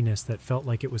 an emptiness that felt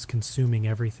like it was consuming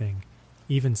everything,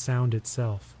 even sound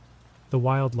itself. The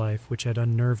wildlife which had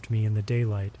unnerved me in the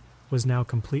daylight was now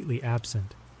completely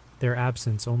absent, their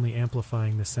absence only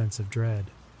amplifying the sense of dread.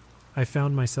 I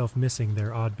found myself missing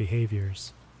their odd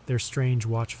behaviors, their strange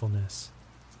watchfulness.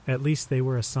 At least they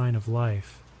were a sign of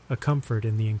life, a comfort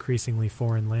in the increasingly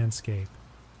foreign landscape.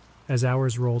 As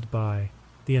hours rolled by,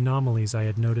 the anomalies I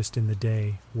had noticed in the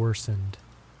day worsened.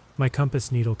 My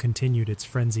compass needle continued its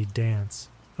frenzied dance,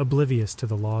 oblivious to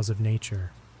the laws of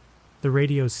nature. The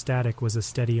radio's static was a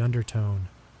steady undertone,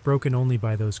 broken only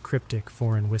by those cryptic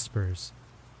foreign whispers.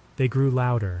 They grew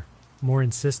louder, more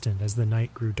insistent as the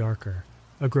night grew darker,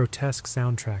 a grotesque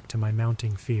soundtrack to my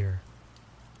mounting fear.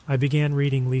 I began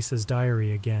reading Lisa's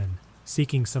diary again,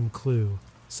 seeking some clue,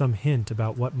 some hint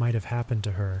about what might have happened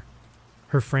to her.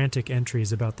 Her frantic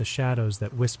entries about the shadows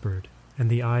that whispered, and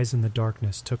the eyes in the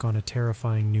darkness took on a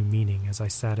terrifying new meaning as I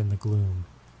sat in the gloom.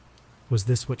 Was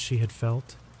this what she had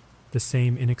felt? The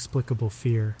same inexplicable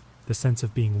fear, the sense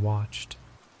of being watched.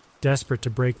 Desperate to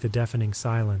break the deafening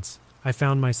silence, I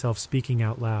found myself speaking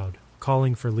out loud,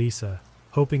 calling for Lisa,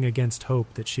 hoping against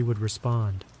hope that she would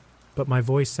respond. But my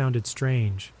voice sounded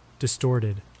strange,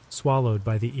 distorted, swallowed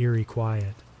by the eerie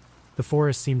quiet. The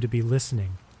forest seemed to be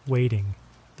listening, waiting.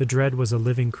 The dread was a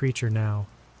living creature now,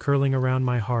 curling around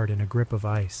my heart in a grip of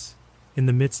ice. In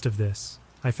the midst of this,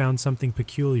 I found something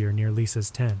peculiar near Lisa's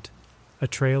tent, a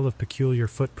trail of peculiar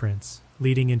footprints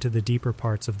leading into the deeper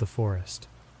parts of the forest.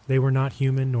 They were not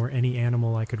human nor any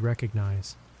animal I could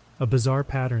recognize, a bizarre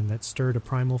pattern that stirred a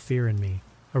primal fear in me,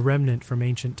 a remnant from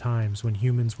ancient times when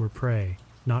humans were prey,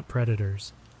 not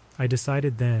predators. I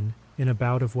decided then, in a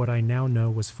bout of what I now know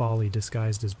was folly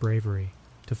disguised as bravery,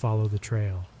 to follow the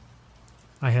trail.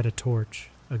 I had a torch,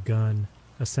 a gun,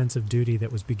 a sense of duty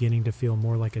that was beginning to feel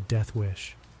more like a death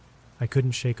wish. I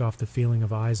couldn't shake off the feeling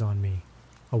of eyes on me,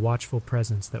 a watchful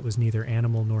presence that was neither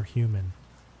animal nor human.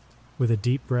 With a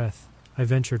deep breath, I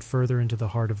ventured further into the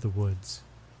heart of the woods.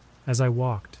 As I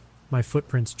walked, my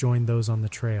footprints joined those on the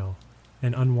trail,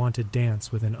 an unwanted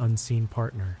dance with an unseen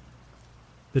partner.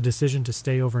 The decision to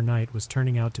stay overnight was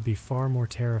turning out to be far more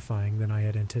terrifying than I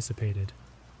had anticipated.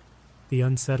 The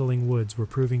unsettling woods were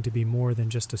proving to be more than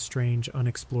just a strange,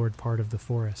 unexplored part of the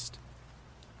forest.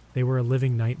 They were a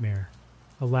living nightmare,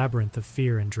 a labyrinth of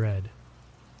fear and dread.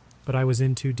 But I was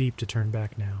in too deep to turn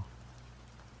back now.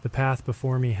 The path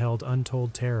before me held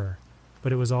untold terror,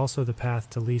 but it was also the path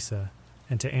to Lisa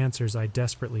and to answers I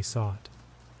desperately sought.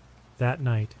 That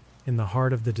night, in the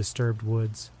heart of the disturbed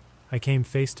woods, I came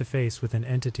face to face with an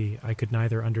entity I could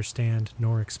neither understand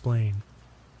nor explain.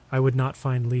 I would not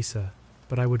find Lisa,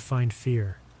 but I would find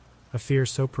fear, a fear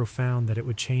so profound that it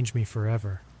would change me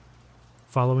forever.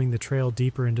 Following the trail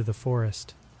deeper into the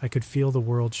forest, I could feel the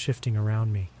world shifting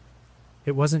around me.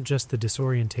 It wasn't just the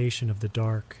disorientation of the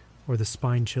dark or the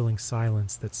spine-chilling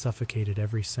silence that suffocated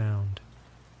every sound.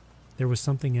 There was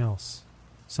something else,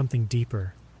 something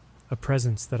deeper, a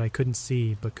presence that I couldn't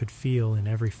see but could feel in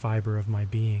every fiber of my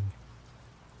being.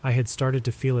 I had started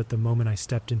to feel it the moment I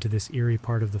stepped into this eerie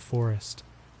part of the forest,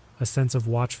 a sense of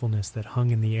watchfulness that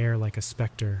hung in the air like a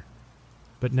specter.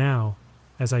 But now,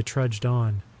 as I trudged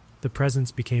on, the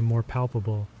presence became more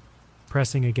palpable,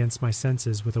 pressing against my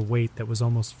senses with a weight that was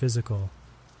almost physical.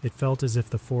 It felt as if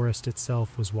the forest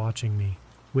itself was watching me,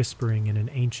 whispering in an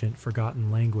ancient,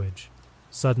 forgotten language.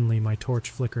 Suddenly my torch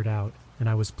flickered out, and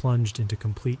I was plunged into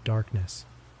complete darkness.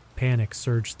 Panic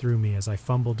surged through me as I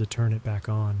fumbled to turn it back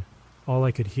on. All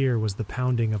I could hear was the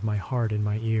pounding of my heart in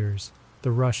my ears,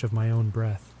 the rush of my own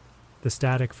breath. The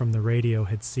static from the radio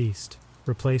had ceased,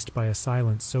 replaced by a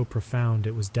silence so profound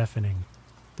it was deafening.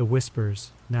 The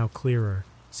whispers, now clearer,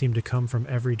 seemed to come from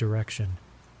every direction,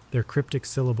 their cryptic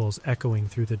syllables echoing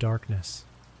through the darkness.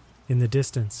 In the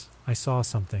distance, I saw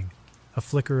something, a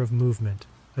flicker of movement,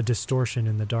 a distortion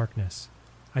in the darkness.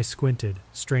 I squinted,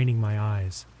 straining my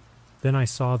eyes. Then I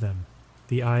saw them,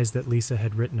 the eyes that Lisa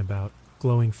had written about,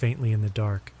 glowing faintly in the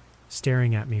dark,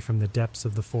 staring at me from the depths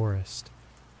of the forest.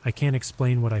 I can't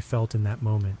explain what I felt in that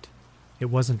moment. It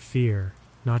wasn't fear,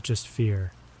 not just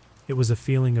fear. It was a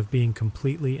feeling of being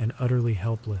completely and utterly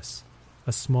helpless,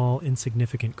 a small,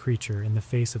 insignificant creature in the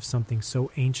face of something so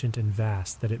ancient and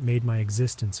vast that it made my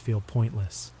existence feel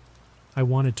pointless. I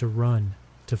wanted to run,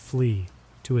 to flee,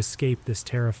 to escape this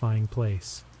terrifying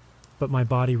place. But my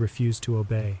body refused to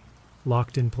obey,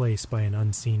 locked in place by an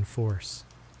unseen force.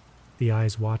 The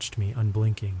eyes watched me,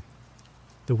 unblinking.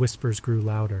 The whispers grew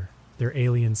louder, their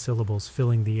alien syllables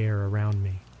filling the air around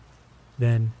me.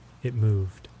 Then it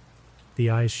moved. The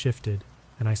eyes shifted,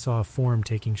 and I saw a form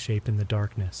taking shape in the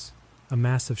darkness, a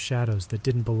mass of shadows that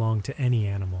didn't belong to any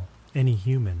animal, any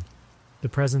human. The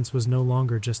presence was no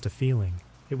longer just a feeling.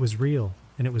 It was real,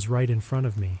 and it was right in front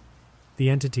of me. The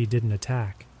entity didn't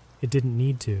attack. It didn't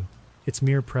need to. Its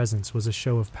mere presence was a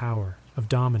show of power, of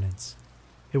dominance.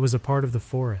 It was a part of the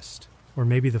forest, or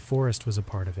maybe the forest was a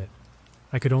part of it.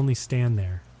 I could only stand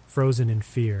there, frozen in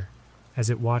fear, as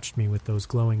it watched me with those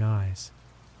glowing eyes.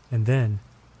 And then,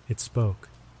 it spoke.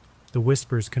 The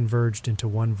whispers converged into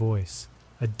one voice,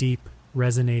 a deep,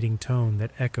 resonating tone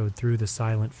that echoed through the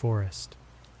silent forest.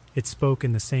 It spoke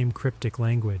in the same cryptic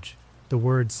language, the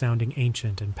words sounding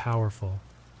ancient and powerful.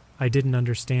 I didn't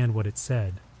understand what it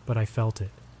said, but I felt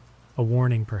it. A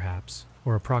warning, perhaps,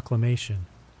 or a proclamation.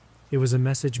 It was a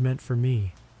message meant for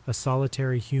me, a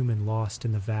solitary human lost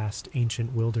in the vast,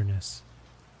 ancient wilderness.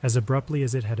 As abruptly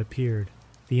as it had appeared,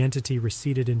 the entity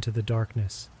receded into the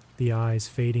darkness, the eyes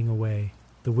fading away,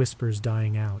 the whispers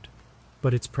dying out.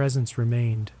 But its presence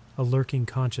remained, a lurking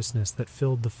consciousness that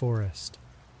filled the forest.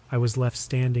 I was left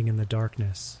standing in the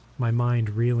darkness, my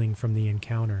mind reeling from the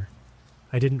encounter.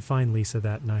 I didn't find Lisa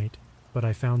that night, but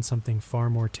I found something far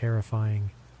more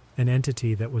terrifying, an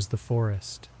entity that was the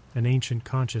forest, an ancient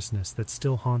consciousness that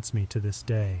still haunts me to this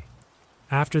day.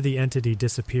 After the entity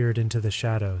disappeared into the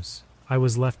shadows, I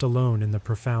was left alone in the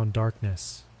profound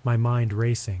darkness, my mind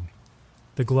racing.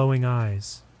 The glowing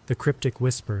eyes, the cryptic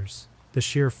whispers, the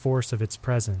sheer force of its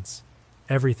presence,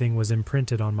 everything was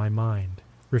imprinted on my mind,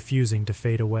 refusing to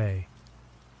fade away.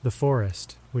 The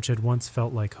forest, which had once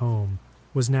felt like home,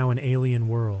 was now an alien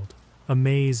world, a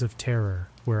maze of terror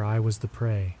where I was the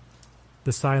prey.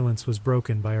 The silence was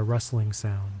broken by a rustling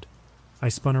sound. I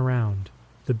spun around,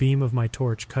 the beam of my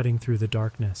torch cutting through the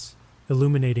darkness,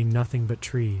 illuminating nothing but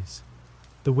trees.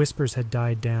 The whispers had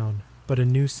died down, but a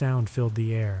new sound filled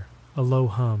the air, a low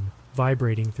hum,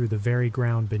 vibrating through the very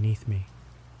ground beneath me.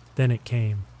 Then it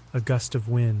came, a gust of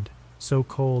wind, so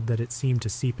cold that it seemed to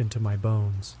seep into my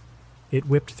bones. It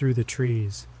whipped through the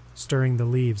trees, stirring the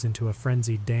leaves into a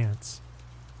frenzied dance.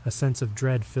 A sense of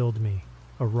dread filled me,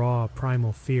 a raw,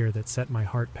 primal fear that set my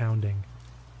heart pounding.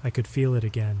 I could feel it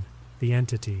again, the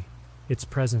entity, its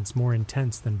presence more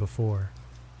intense than before.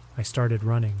 I started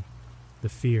running. The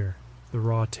fear, the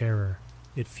raw terror,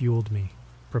 it fueled me,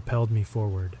 propelled me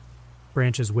forward.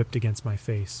 Branches whipped against my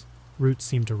face. Roots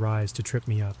seemed to rise to trip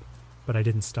me up, but I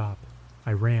didn't stop.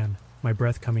 I ran, my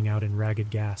breath coming out in ragged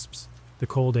gasps, the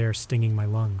cold air stinging my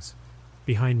lungs.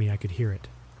 Behind me I could hear it,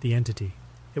 the entity.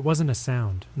 It wasn't a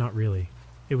sound, not really.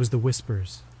 It was the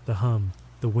whispers, the hum,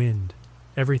 the wind,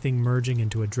 everything merging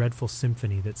into a dreadful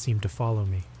symphony that seemed to follow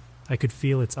me. I could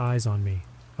feel its eyes on me,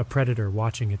 a predator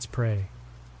watching its prey.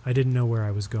 I didn't know where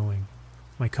I was going.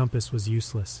 My compass was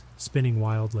useless, spinning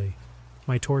wildly.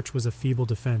 My torch was a feeble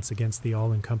defense against the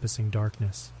all-encompassing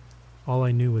darkness. All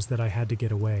I knew was that I had to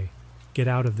get away, get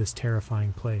out of this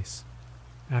terrifying place.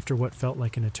 After what felt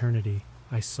like an eternity,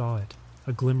 I saw it,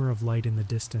 a glimmer of light in the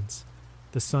distance.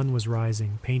 The sun was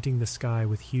rising, painting the sky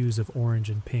with hues of orange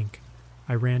and pink.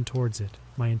 I ran towards it,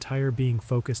 my entire being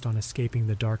focused on escaping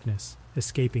the darkness,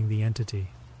 escaping the entity.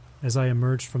 As I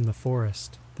emerged from the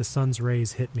forest, the sun's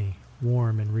rays hit me,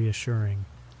 warm and reassuring.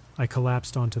 I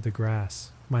collapsed onto the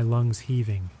grass, my lungs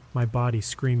heaving, my body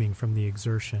screaming from the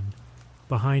exertion.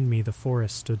 Behind me the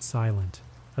forest stood silent,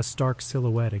 a stark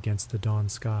silhouette against the dawn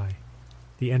sky.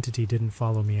 The entity didn't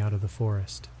follow me out of the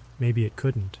forest. Maybe it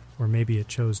couldn't, or maybe it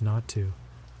chose not to.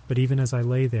 But even as I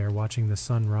lay there watching the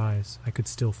sun rise, I could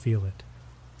still feel it.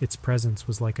 Its presence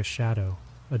was like a shadow,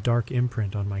 a dark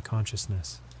imprint on my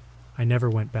consciousness. I never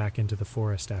went back into the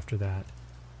forest after that.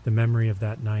 The memory of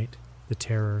that night, the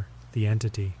terror, the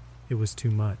entity, it was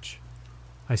too much.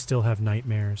 I still have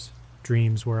nightmares,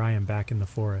 dreams where I am back in the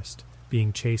forest,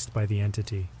 being chased by the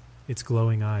entity, its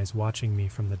glowing eyes watching me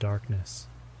from the darkness.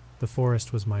 The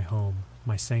forest was my home,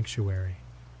 my sanctuary.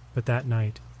 But that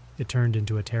night, it turned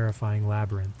into a terrifying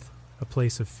labyrinth, a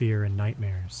place of fear and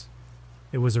nightmares.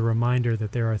 It was a reminder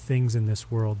that there are things in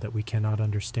this world that we cannot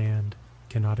understand,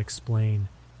 cannot explain,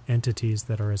 entities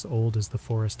that are as old as the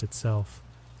forest itself,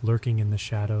 lurking in the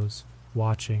shadows,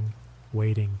 watching,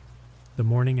 waiting. The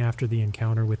morning after the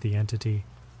encounter with the entity,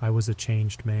 I was a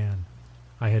changed man.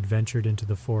 I had ventured into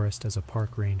the forest as a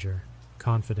park ranger,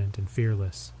 confident and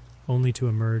fearless, only to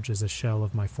emerge as a shell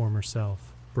of my former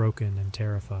self, broken and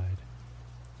terrified.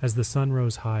 As the sun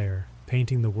rose higher,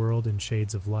 painting the world in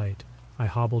shades of light, I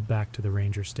hobbled back to the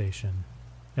ranger station.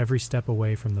 Every step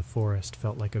away from the forest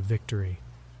felt like a victory,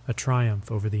 a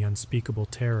triumph over the unspeakable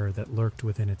terror that lurked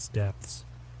within its depths.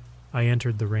 I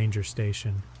entered the ranger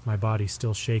station, my body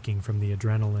still shaking from the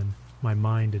adrenaline, my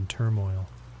mind in turmoil.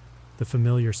 The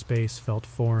familiar space felt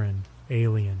foreign,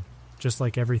 alien, just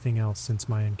like everything else since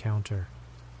my encounter.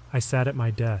 I sat at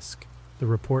my desk, the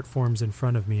report forms in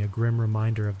front of me a grim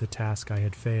reminder of the task I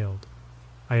had failed.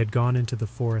 I had gone into the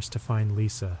forest to find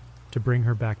Lisa, to bring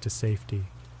her back to safety.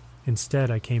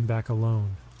 Instead, I came back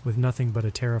alone, with nothing but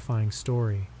a terrifying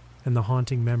story, and the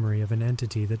haunting memory of an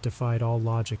entity that defied all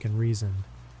logic and reason.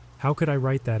 How could I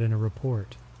write that in a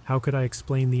report? How could I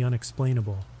explain the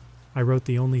unexplainable? I wrote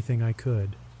the only thing I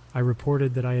could. I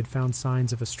reported that I had found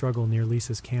signs of a struggle near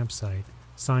Lisa's campsite,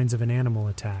 signs of an animal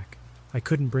attack. I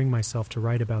couldn't bring myself to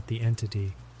write about the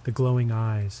entity, the glowing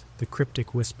eyes, the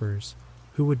cryptic whispers.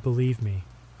 Who would believe me?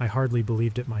 I hardly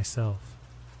believed it myself.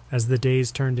 As the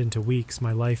days turned into weeks,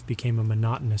 my life became a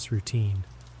monotonous routine.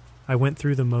 I went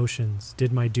through the motions,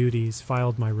 did my duties,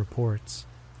 filed my reports,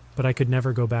 but I could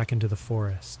never go back into the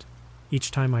forest.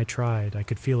 Each time I tried, I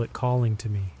could feel it calling to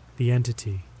me, the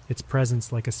entity, its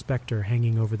presence like a specter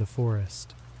hanging over the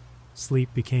forest.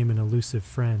 Sleep became an elusive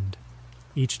friend.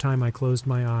 Each time I closed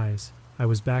my eyes, I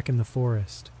was back in the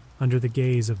forest, under the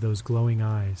gaze of those glowing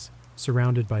eyes,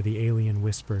 surrounded by the alien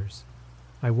whispers.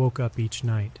 I woke up each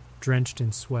night, drenched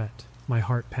in sweat, my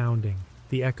heart pounding,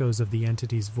 the echoes of the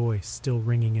entity's voice still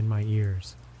ringing in my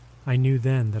ears. I knew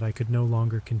then that I could no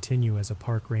longer continue as a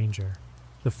park ranger.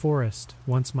 The forest,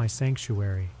 once my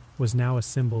sanctuary, was now a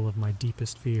symbol of my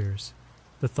deepest fears.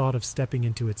 The thought of stepping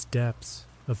into its depths,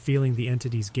 of feeling the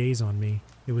entity's gaze on me,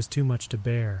 it was too much to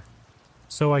bear.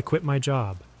 So I quit my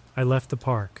job. I left the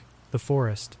park, the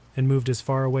forest, and moved as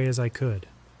far away as I could.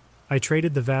 I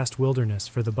traded the vast wilderness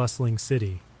for the bustling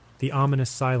city, the ominous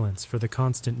silence for the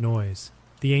constant noise,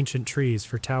 the ancient trees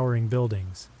for towering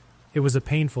buildings. It was a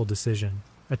painful decision,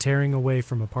 a tearing away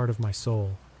from a part of my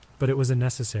soul, but it was a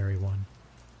necessary one.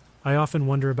 I often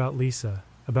wonder about Lisa,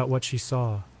 about what she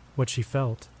saw, what she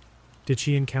felt. Did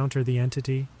she encounter the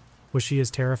entity? Was she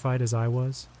as terrified as I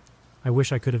was? I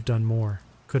wish I could have done more,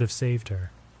 could have saved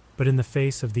her. But in the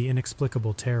face of the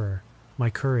inexplicable terror, my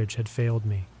courage had failed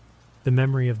me. The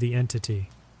memory of the entity,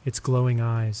 its glowing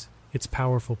eyes, its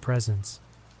powerful presence,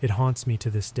 it haunts me to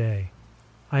this day.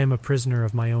 I am a prisoner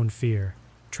of my own fear,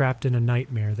 trapped in a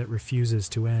nightmare that refuses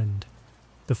to end.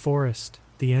 The forest,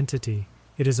 the entity,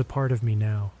 it is a part of me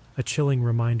now, a chilling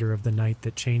reminder of the night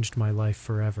that changed my life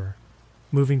forever.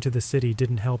 Moving to the city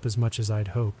didn't help as much as I'd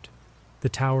hoped. The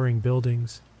towering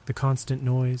buildings, the constant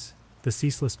noise, the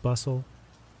ceaseless bustle,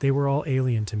 they were all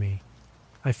alien to me.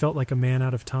 I felt like a man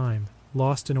out of time,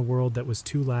 lost in a world that was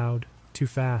too loud, too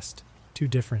fast, too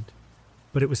different.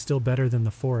 But it was still better than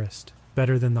the forest,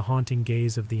 better than the haunting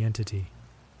gaze of the entity.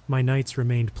 My nights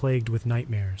remained plagued with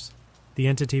nightmares. The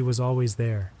entity was always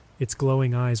there, its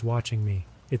glowing eyes watching me,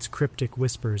 its cryptic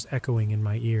whispers echoing in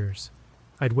my ears.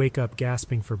 I'd wake up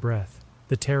gasping for breath,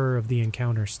 the terror of the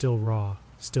encounter still raw,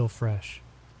 still fresh.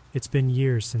 It's been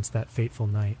years since that fateful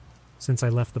night, since I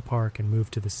left the park and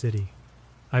moved to the city.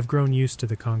 I've grown used to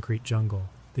the concrete jungle,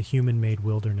 the human-made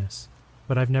wilderness,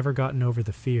 but I've never gotten over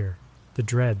the fear, the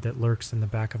dread that lurks in the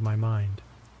back of my mind.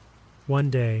 One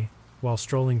day, while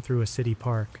strolling through a city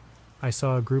park, I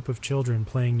saw a group of children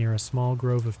playing near a small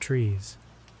grove of trees.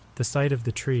 The sight of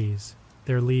the trees,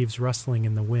 their leaves rustling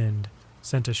in the wind,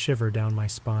 sent a shiver down my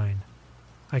spine.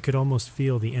 I could almost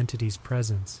feel the entity's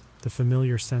presence, the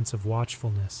familiar sense of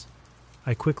watchfulness.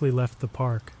 I quickly left the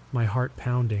park, my heart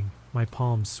pounding, my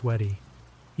palms sweaty.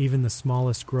 Even the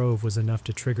smallest grove was enough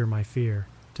to trigger my fear,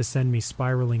 to send me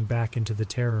spiraling back into the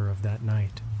terror of that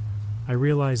night. I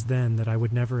realized then that I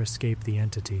would never escape the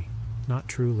entity, not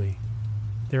truly.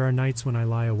 There are nights when I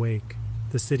lie awake,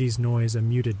 the city's noise a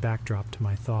muted backdrop to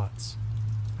my thoughts.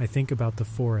 I think about the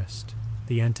forest,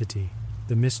 the entity,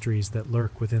 the mysteries that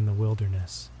lurk within the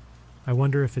wilderness. I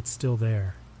wonder if it's still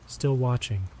there, still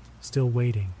watching, still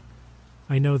waiting.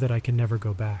 I know that I can never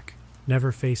go back,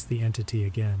 never face the entity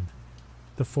again.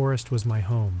 The forest was my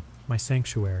home, my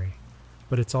sanctuary,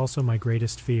 but it's also my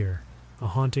greatest fear, a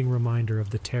haunting reminder of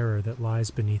the terror that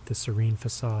lies beneath the serene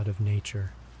facade of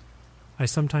nature. I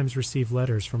sometimes receive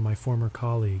letters from my former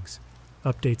colleagues,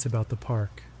 updates about the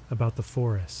park, about the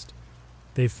forest.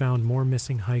 They've found more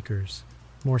missing hikers,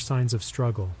 more signs of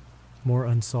struggle, more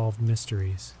unsolved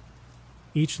mysteries.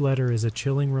 Each letter is a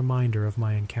chilling reminder of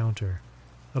my encounter,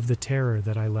 of the terror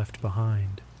that I left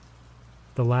behind.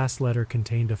 The last letter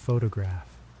contained a photograph.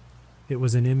 It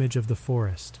was an image of the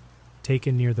forest,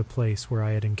 taken near the place where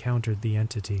I had encountered the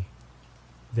entity.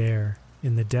 There,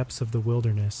 in the depths of the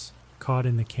wilderness, caught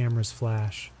in the camera's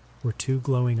flash, were two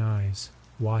glowing eyes,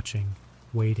 watching,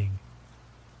 waiting.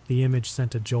 The image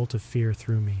sent a jolt of fear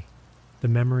through me, the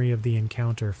memory of the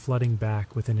encounter flooding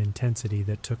back with an intensity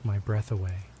that took my breath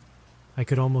away. I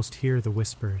could almost hear the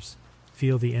whispers,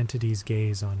 feel the entity's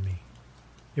gaze on me.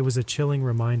 It was a chilling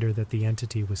reminder that the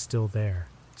entity was still there,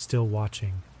 still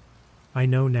watching. I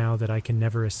know now that I can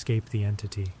never escape the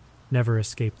entity, never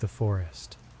escape the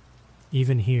forest.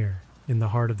 Even here, in the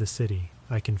heart of the city,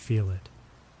 I can feel it.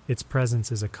 Its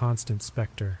presence is a constant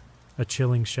specter, a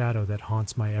chilling shadow that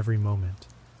haunts my every moment.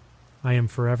 I am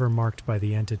forever marked by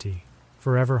the entity,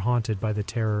 forever haunted by the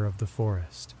terror of the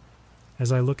forest.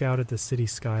 As I look out at the city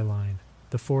skyline,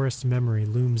 the forest memory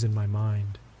looms in my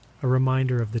mind, a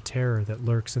reminder of the terror that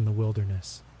lurks in the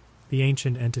wilderness, the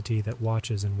ancient entity that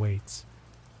watches and waits.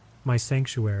 My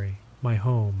sanctuary, my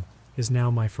home, is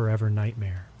now my forever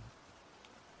nightmare.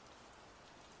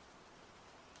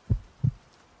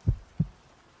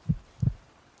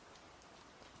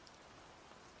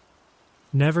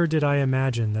 Never did I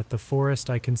imagine that the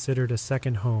forest I considered a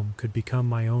second home could become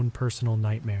my own personal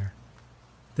nightmare.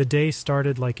 The day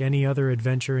started like any other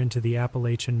adventure into the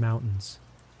Appalachian Mountains.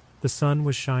 The sun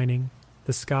was shining,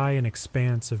 the sky an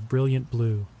expanse of brilliant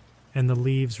blue, and the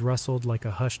leaves rustled like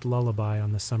a hushed lullaby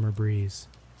on the summer breeze.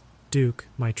 Duke,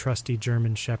 my trusty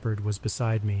German shepherd, was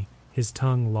beside me, his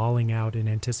tongue lolling out in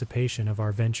anticipation of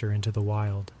our venture into the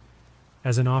wild.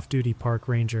 As an off-duty park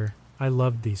ranger, I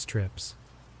loved these trips.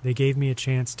 They gave me a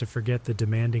chance to forget the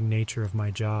demanding nature of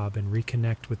my job and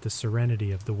reconnect with the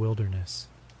serenity of the wilderness.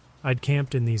 I'd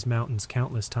camped in these mountains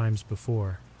countless times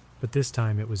before, but this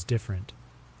time it was different.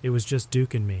 It was just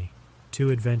Duke and me, two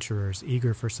adventurers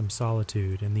eager for some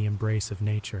solitude and the embrace of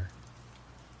nature.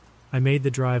 I made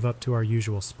the drive up to our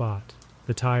usual spot,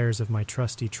 the tires of my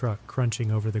trusty truck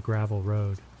crunching over the gravel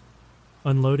road.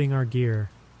 Unloading our gear,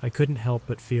 I couldn't help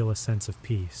but feel a sense of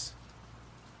peace.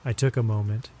 I took a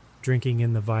moment, drinking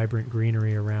in the vibrant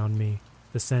greenery around me,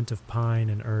 the scent of pine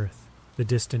and earth, the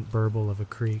distant burble of a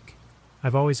creek.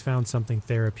 I've always found something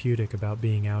therapeutic about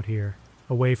being out here,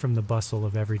 away from the bustle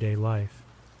of everyday life.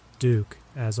 Duke,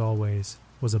 as always,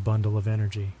 was a bundle of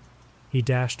energy. He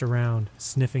dashed around,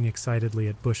 sniffing excitedly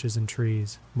at bushes and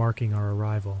trees, marking our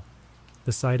arrival.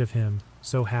 The sight of him,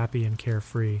 so happy and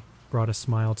carefree, brought a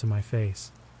smile to my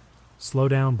face. "Slow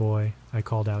down, boy," I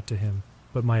called out to him,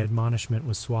 but my admonishment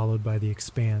was swallowed by the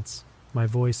expanse, my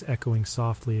voice echoing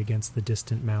softly against the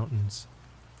distant mountains.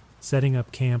 Setting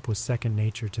up camp was second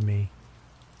nature to me.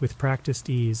 With practiced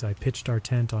ease, I pitched our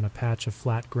tent on a patch of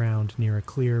flat ground near a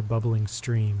clear, bubbling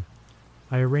stream.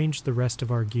 I arranged the rest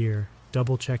of our gear,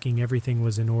 double-checking everything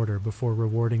was in order before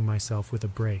rewarding myself with a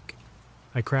break.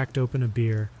 I cracked open a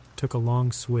beer, took a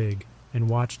long swig, and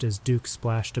watched as Duke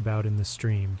splashed about in the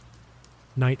stream.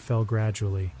 Night fell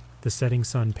gradually, the setting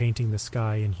sun painting the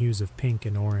sky in hues of pink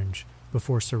and orange,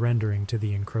 before surrendering to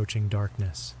the encroaching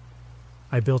darkness.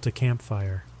 I built a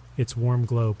campfire, its warm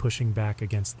glow pushing back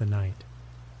against the night.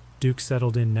 Duke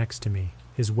settled in next to me,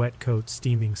 his wet coat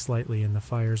steaming slightly in the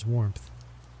fire's warmth.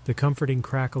 The comforting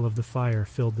crackle of the fire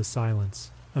filled the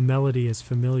silence, a melody as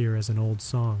familiar as an old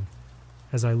song.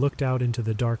 As I looked out into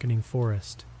the darkening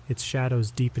forest, its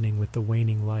shadows deepening with the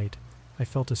waning light, I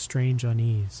felt a strange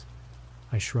unease.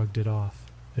 I shrugged it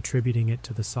off, attributing it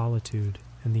to the solitude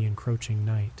and the encroaching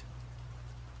night.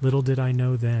 Little did I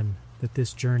know then that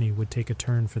this journey would take a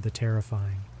turn for the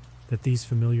terrifying, that these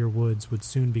familiar woods would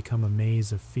soon become a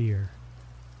maze of fear.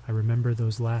 I remember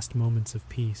those last moments of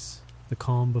peace, the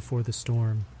calm before the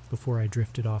storm, before I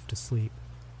drifted off to sleep.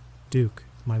 Duke,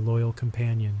 my loyal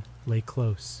companion, lay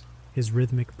close, his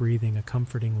rhythmic breathing a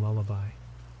comforting lullaby.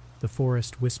 The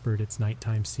forest whispered its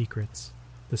nighttime secrets,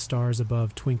 the stars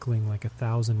above twinkling like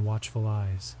 1,000 watchful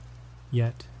eyes.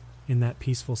 Yet, in that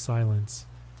peaceful silence,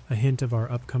 a hint of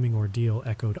our upcoming ordeal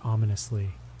echoed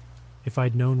ominously. If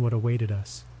I'd known what awaited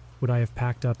us, would I have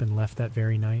packed up and left that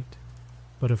very night?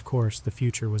 But of course the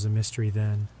future was a mystery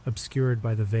then, obscured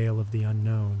by the veil of the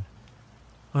unknown.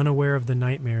 Unaware of the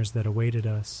nightmares that awaited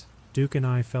us, Duke and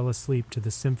I fell asleep to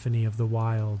the symphony of the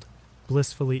wild,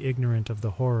 blissfully ignorant of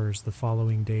the horrors the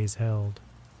following days held.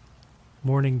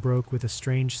 Morning broke with a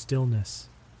strange stillness,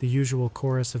 the usual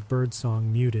chorus of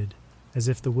birdsong muted, as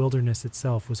if the wilderness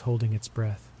itself was holding its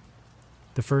breath.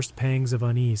 The first pangs of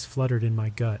unease fluttered in my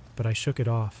gut, but I shook it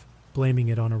off, blaming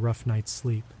it on a rough night's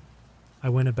sleep. I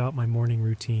went about my morning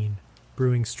routine,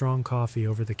 brewing strong coffee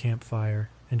over the campfire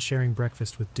and sharing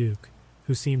breakfast with Duke,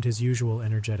 who seemed his usual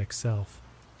energetic self.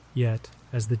 Yet,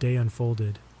 as the day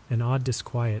unfolded, an odd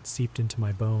disquiet seeped into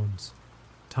my bones.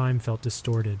 Time felt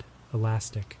distorted,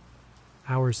 elastic.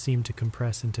 Hours seemed to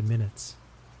compress into minutes.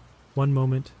 One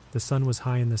moment, the sun was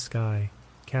high in the sky,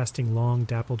 casting long,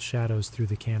 dappled shadows through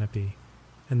the canopy,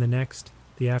 and the next,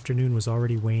 the afternoon was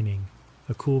already waning,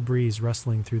 a cool breeze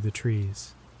rustling through the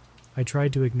trees. I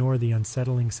tried to ignore the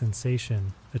unsettling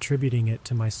sensation, attributing it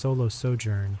to my solo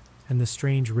sojourn and the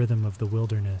strange rhythm of the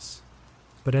wilderness.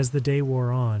 But as the day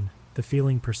wore on, the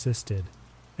feeling persisted.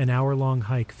 An hour-long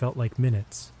hike felt like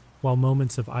minutes, while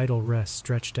moments of idle rest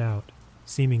stretched out,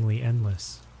 seemingly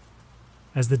endless.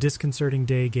 As the disconcerting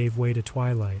day gave way to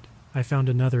twilight, I found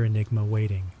another enigma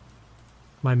waiting.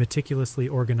 My meticulously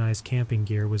organized camping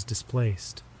gear was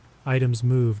displaced, items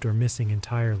moved or missing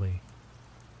entirely.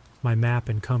 My map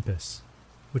and compass,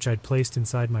 which I'd placed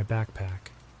inside my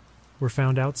backpack, were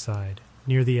found outside,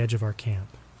 near the edge of our camp.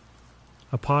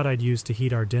 A pot I'd used to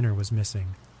heat our dinner was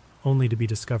missing, only to be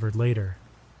discovered later,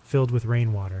 filled with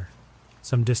rainwater,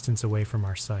 some distance away from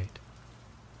our site.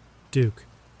 Duke,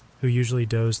 who usually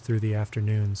dozed through the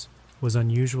afternoons, was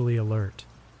unusually alert.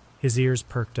 His ears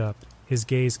perked up, his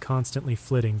gaze constantly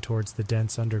flitting towards the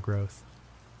dense undergrowth.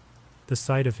 The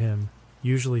sight of him,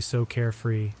 usually so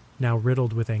carefree, now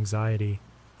riddled with anxiety,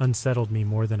 unsettled me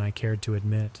more than I cared to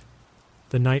admit.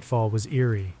 The nightfall was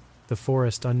eerie, the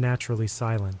forest unnaturally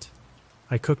silent.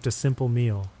 I cooked a simple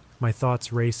meal, my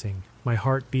thoughts racing, my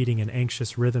heart beating an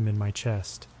anxious rhythm in my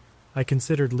chest. I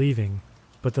considered leaving,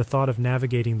 but the thought of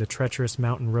navigating the treacherous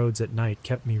mountain roads at night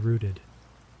kept me rooted.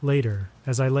 Later,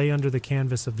 as I lay under the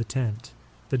canvas of the tent,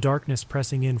 the darkness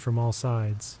pressing in from all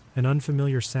sides, an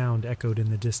unfamiliar sound echoed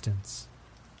in the distance.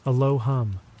 A low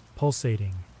hum,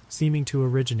 pulsating, seeming to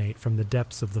originate from the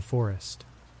depths of the forest.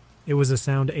 It was a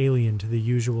sound alien to the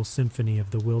usual symphony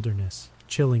of the wilderness,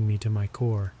 chilling me to my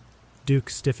core. Duke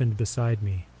stiffened beside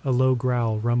me, a low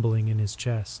growl rumbling in his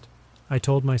chest. I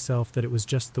told myself that it was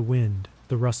just the wind,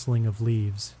 the rustling of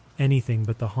leaves, anything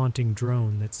but the haunting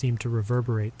drone that seemed to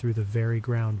reverberate through the very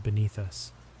ground beneath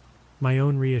us. My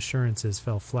own reassurances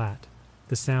fell flat,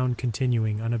 the sound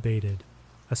continuing unabated,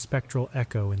 a spectral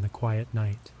echo in the quiet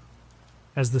night.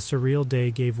 As the surreal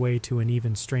day gave way to an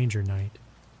even stranger night,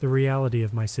 the reality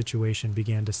of my situation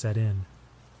began to set in.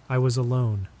 I was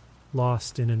alone,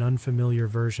 lost in an unfamiliar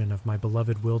version of my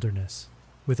beloved wilderness,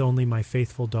 with only my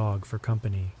faithful dog for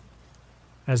company.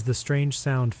 As the strange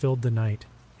sound filled the night,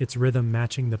 its rhythm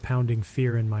matching the pounding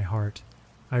fear in my heart,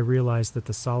 I realized that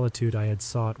the solitude I had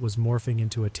sought was morphing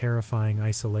into a terrifying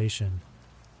isolation.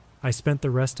 I spent the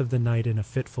rest of the night in a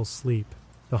fitful sleep,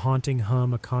 the haunting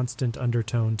hum a constant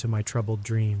undertone to my troubled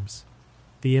dreams.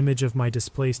 The image of my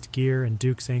displaced gear and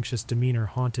Duke's anxious demeanor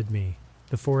haunted me,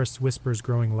 the forest's whispers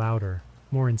growing louder,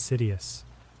 more insidious.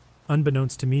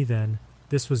 Unbeknownst to me then,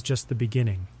 this was just the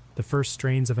beginning, the first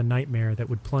strains of a nightmare that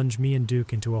would plunge me and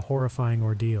Duke into a horrifying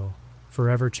ordeal,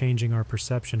 forever changing our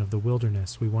perception of the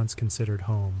wilderness we once considered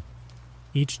home.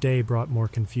 Each day brought more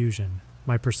confusion,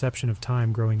 my perception of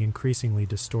time growing increasingly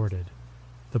distorted.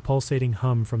 The pulsating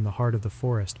hum from the heart of the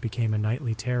forest became a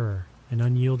nightly terror, an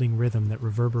unyielding rhythm that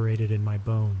reverberated in my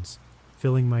bones,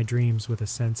 filling my dreams with a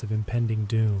sense of impending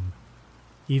doom.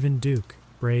 Even Duke,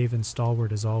 brave and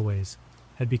stalwart as always,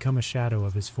 had become a shadow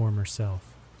of his former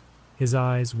self. His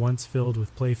eyes, once filled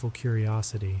with playful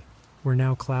curiosity, were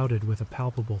now clouded with a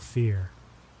palpable fear.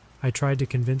 I tried to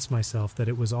convince myself that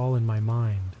it was all in my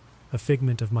mind, a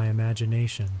figment of my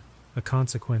imagination, a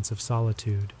consequence of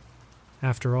solitude.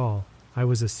 After all, I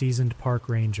was a seasoned park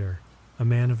ranger, a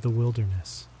man of the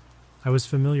wilderness. I was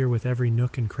familiar with every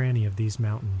nook and cranny of these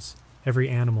mountains, every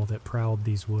animal that prowled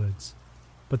these woods.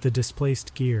 But the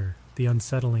displaced gear, the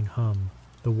unsettling hum,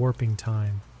 the warping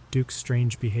time, Duke's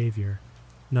strange behavior,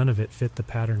 none of it fit the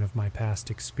pattern of my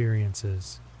past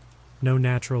experiences. No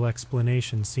natural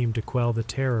explanation seemed to quell the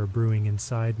terror brewing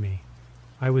inside me.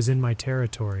 I was in my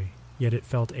territory, yet it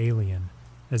felt alien,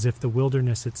 as if the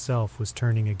wilderness itself was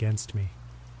turning against me.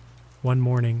 One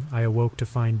morning, I awoke to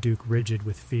find Duke rigid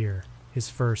with fear, his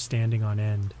fur standing on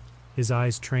end, his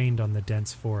eyes trained on the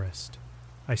dense forest.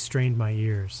 I strained my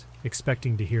ears,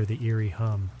 expecting to hear the eerie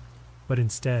hum, but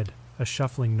instead, a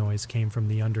shuffling noise came from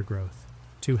the undergrowth,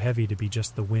 too heavy to be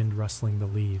just the wind rustling the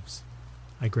leaves.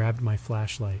 I grabbed my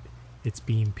flashlight, its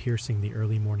beam piercing the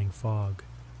early morning fog,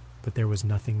 but there was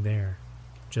nothing there,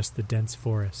 just the dense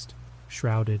forest,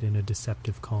 shrouded in a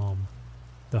deceptive calm.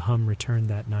 The hum returned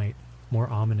that night, more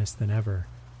ominous than ever,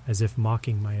 as if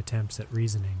mocking my attempts at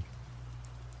reasoning.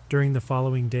 During the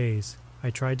following days, I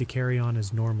tried to carry on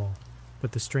as normal,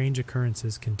 but the strange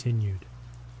occurrences continued.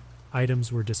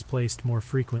 Items were displaced more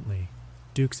frequently,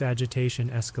 Duke's agitation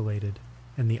escalated,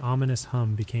 and the ominous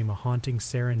hum became a haunting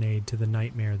serenade to the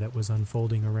nightmare that was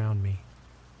unfolding around me.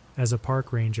 As a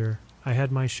park ranger, I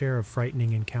had my share of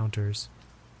frightening encounters,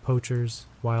 poachers,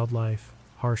 wildlife,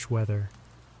 harsh weather,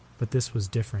 but this was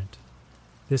different.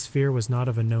 This fear was not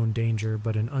of a known danger,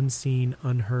 but an unseen,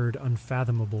 unheard,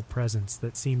 unfathomable presence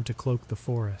that seemed to cloak the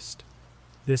forest.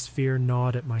 This fear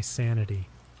gnawed at my sanity,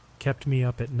 kept me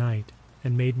up at night,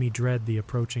 and made me dread the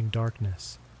approaching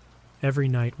darkness. Every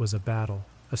night was a battle,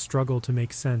 a struggle to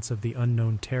make sense of the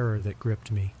unknown terror that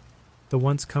gripped me. The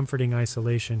once comforting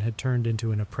isolation had turned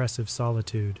into an oppressive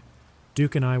solitude.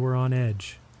 Duke and I were on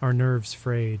edge, our nerves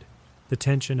frayed, the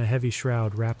tension a heavy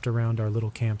shroud wrapped around our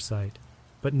little campsite,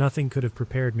 but nothing could have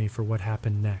prepared me for what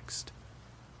happened next.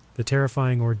 The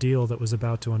terrifying ordeal that was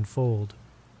about to unfold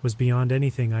was beyond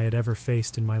anything I had ever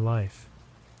faced in my life.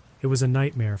 It was a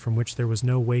nightmare from which there was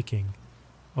no waking,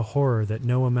 a horror that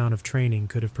no amount of training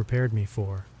could have prepared me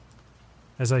for.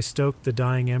 As I stoked the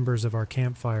dying embers of our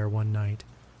campfire one night,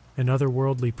 an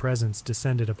otherworldly presence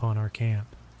descended upon our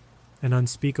camp. an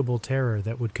unspeakable terror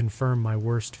that would confirm my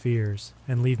worst fears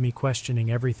and leave me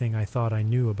questioning everything I thought I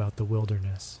knew about the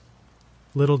wilderness.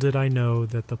 Little did I know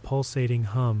that the pulsating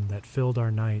hum that filled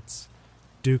our nights,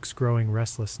 Duke's growing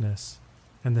restlessness,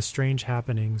 and the strange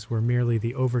happenings were merely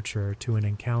the overture to an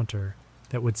encounter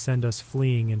that would send us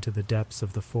fleeing into the depths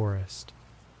of the forest,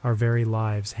 our very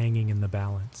lives hanging in the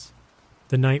balance.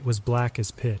 The night was black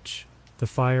as pitch, the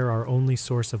fire our only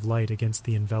source of light against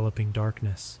the enveloping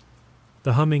darkness.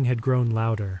 The humming had grown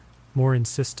louder, more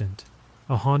insistent,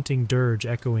 a haunting dirge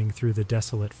echoing through the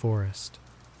desolate forest.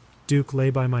 Duke lay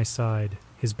by my side,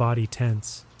 his body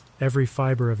tense, every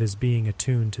fiber of his being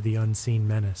attuned to the unseen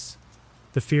menace.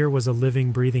 The fear was a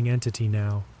living, breathing entity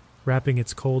now, wrapping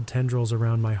its cold tendrils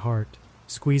around my heart,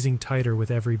 squeezing tighter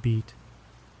with every beat.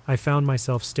 I found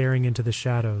myself staring into the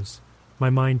shadows, my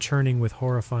mind churning with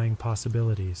horrifying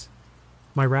possibilities.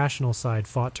 My rational side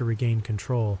fought to regain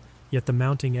control, yet the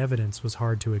mounting evidence was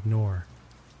hard to ignore.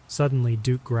 Suddenly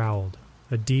Duke growled,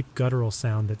 a deep guttural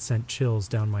sound that sent chills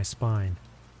down my spine.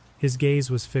 His gaze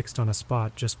was fixed on a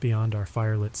spot just beyond our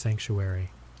firelit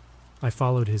sanctuary. I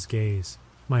followed his gaze,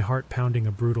 my heart pounding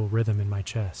a brutal rhythm in my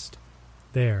chest.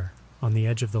 There, on the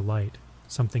edge of the light,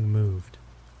 something moved.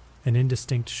 An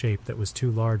indistinct shape that was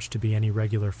too large to be any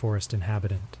regular forest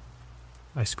inhabitant.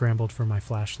 I scrambled for my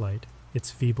flashlight, its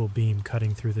feeble beam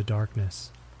cutting through the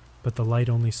darkness, but the light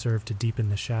only served to deepen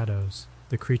the shadows,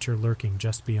 the creature lurking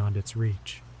just beyond its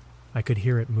reach. I could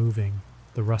hear it moving,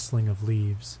 the rustling of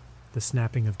leaves, the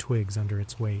snapping of twigs under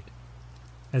its weight.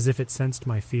 As if it sensed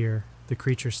my fear, the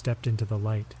creature stepped into the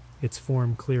light, its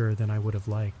form clearer than I would have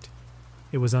liked.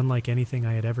 It was unlike anything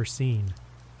I had ever seen,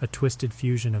 a twisted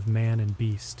fusion of man and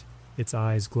beast, its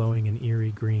eyes glowing an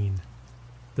eerie green.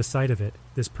 The sight of it,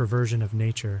 this perversion of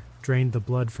nature, drained the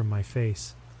blood from my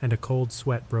face, and a cold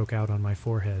sweat broke out on my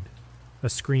forehead. A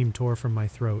scream tore from my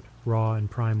throat, raw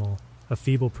and primal, a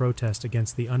feeble protest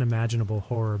against the unimaginable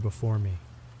horror before me.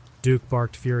 Duke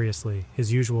barked furiously,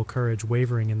 his usual courage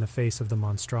wavering in the face of the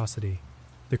monstrosity.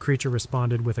 The creature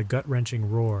responded with a gut-wrenching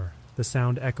roar, the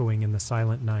sound echoing in the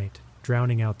silent night,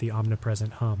 drowning out the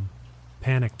omnipresent hum.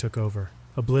 Panic took over,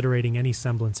 obliterating any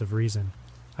semblance of reason.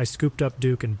 I scooped up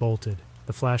Duke and bolted,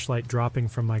 the flashlight dropping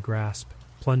from my grasp,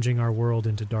 plunging our world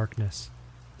into darkness.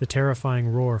 The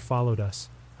terrifying roar followed us,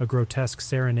 a grotesque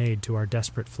serenade to our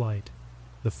desperate flight.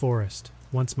 The forest,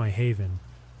 once my haven,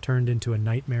 turned into a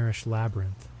nightmarish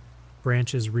labyrinth.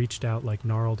 Branches reached out like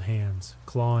gnarled hands,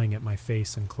 clawing at my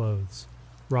face and clothes.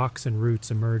 Rocks and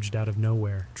roots emerged out of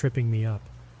nowhere, tripping me up.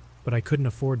 But I couldn't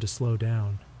afford to slow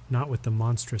down, not with the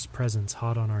monstrous presence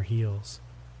hot on our heels.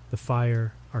 The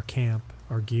fire, our camp,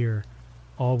 our gear,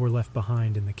 all were left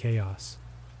behind in the chaos.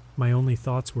 My only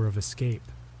thoughts were of escape,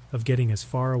 of getting as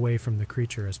far away from the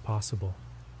creature as possible.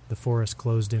 The forest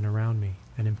closed in around me,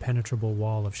 an impenetrable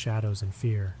wall of shadows and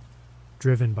fear.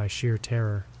 Driven by sheer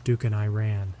terror, Duke and I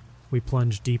ran. We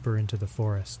plunged deeper into the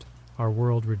forest, our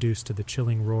world reduced to the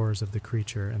chilling roars of the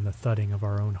creature and the thudding of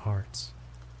our own hearts.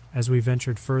 As we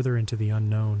ventured further into the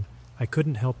unknown, I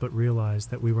couldn't help but realize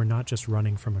that we were not just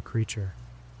running from a creature.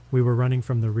 We were running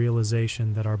from the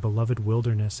realization that our beloved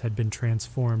wilderness had been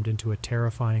transformed into a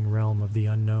terrifying realm of the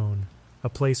unknown, a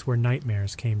place where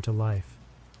nightmares came to life.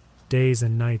 Days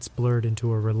and nights blurred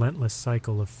into a relentless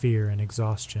cycle of fear and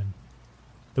exhaustion.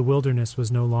 The wilderness was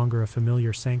no longer a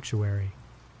familiar sanctuary.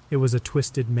 It was a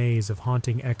twisted maze of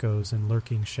haunting echoes and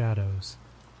lurking shadows.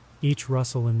 Each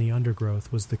rustle in the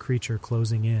undergrowth was the creature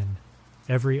closing in.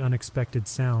 Every unexpected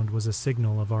sound was a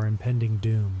signal of our impending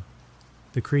doom.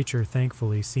 The creature,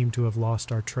 thankfully, seemed to have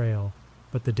lost our trail,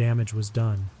 but the damage was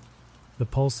done. The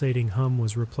pulsating hum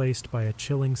was replaced by a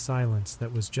chilling silence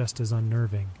that was just as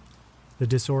unnerving. The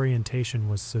disorientation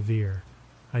was severe.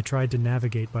 I tried to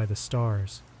navigate by the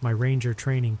stars, my ranger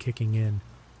training kicking in,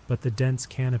 but the dense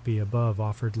canopy above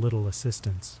offered little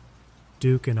assistance.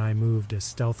 Duke and I moved as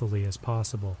stealthily as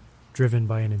possible, driven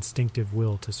by an instinctive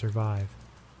will to survive.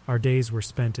 Our days were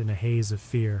spent in a haze of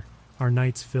fear, our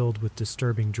nights filled with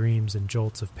disturbing dreams and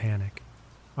jolts of panic.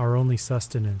 Our only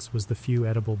sustenance was the few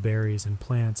edible berries and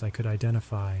plants I could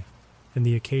identify, and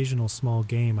the occasional small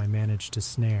game I managed to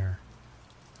snare.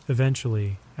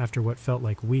 Eventually, after what felt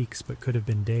like weeks but could have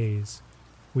been days,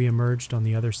 we emerged on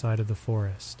the other side of the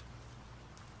forest.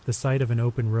 The sight of an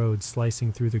open road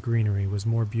slicing through the greenery was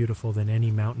more beautiful than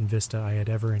any mountain vista I had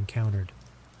ever encountered.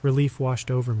 Relief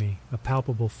washed over me, a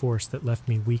palpable force that left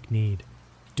me weak-kneed.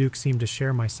 Duke seemed to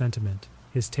share my sentiment,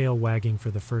 his tail wagging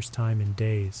for the first time in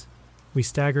days. We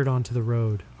staggered onto the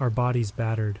road, our bodies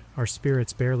battered, our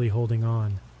spirits barely holding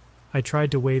on. I tried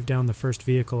to wave down the first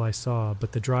vehicle I saw,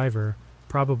 but the driver,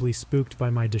 probably spooked by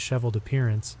my disheveled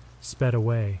appearance, sped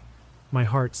away. My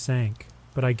heart sank.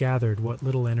 but I gathered what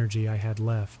little energy I had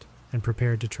left and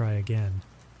prepared to try again.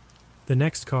 The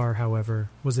next car, however,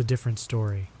 was a different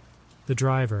story. The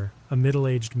driver, a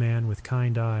middle-aged man with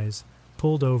kind eyes,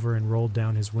 pulled over and rolled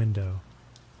down his window.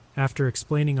 After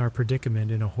explaining our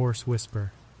predicament in a hoarse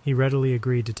whisper, he readily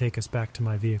agreed to take us back to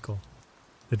my vehicle.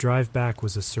 The drive back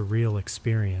was a surreal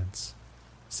experience.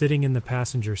 Sitting in the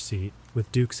passenger seat,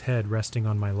 with Duke's head resting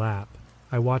on my lap,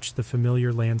 I watched the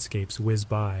familiar landscapes whiz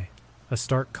by, a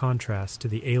stark contrast to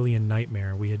the alien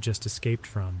nightmare we had just escaped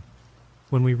from.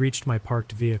 When we reached my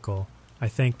parked vehicle, I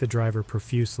thanked the driver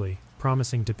profusely,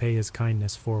 promising to pay his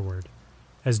kindness forward.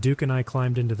 As Duke and I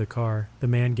climbed into the car, the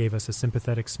man gave us a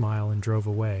sympathetic smile and drove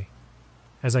away.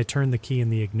 As I turned the key in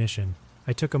the ignition,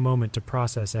 I took a moment to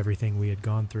process everything we had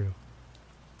gone through.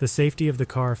 The safety of the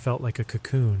car felt like a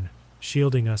cocoon,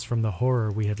 shielding us from the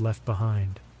horror we had left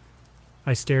behind.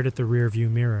 I stared at the rearview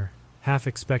mirror, half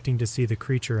expecting to see the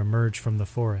creature emerge from the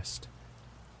forest.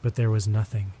 But there was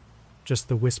nothing, just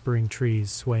the whispering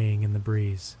trees swaying in the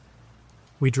breeze.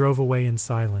 We drove away in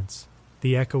silence,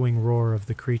 the echoing roar of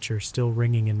the creature still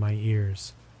ringing in my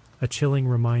ears, a chilling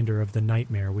reminder of the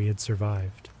nightmare we had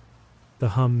survived. The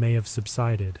hum may have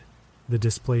subsided, the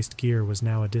displaced gear was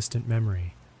now a distant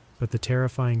memory, but the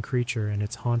terrifying creature and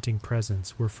its haunting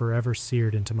presence were forever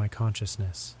seared into my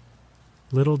consciousness.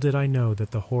 Little did I know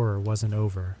that the horror wasn't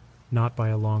over, not by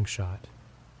a long shot.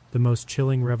 The most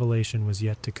chilling revelation was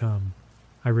yet to come.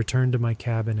 I returned to my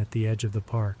cabin at the edge of the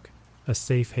park, a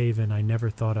safe haven I never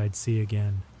thought I'd see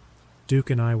again. Duke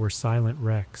and I were silent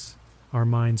wrecks, our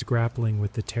minds grappling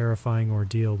with the terrifying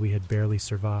ordeal we had barely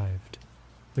survived.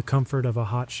 The comfort of a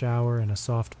hot shower and a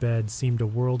soft bed seemed a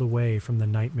world away from the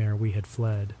nightmare we had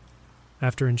fled.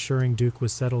 After ensuring Duke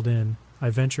was settled in, I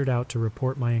ventured out to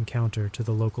report my encounter to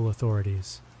the local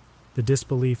authorities. The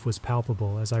disbelief was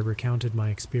palpable as I recounted my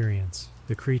experience,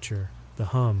 the creature, the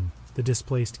hum, the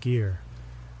displaced gear.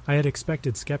 I had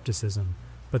expected skepticism,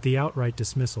 but the outright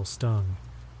dismissal stung.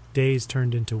 Days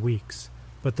turned into weeks,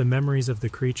 but the memories of the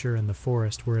creature and the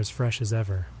forest were as fresh as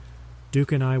ever.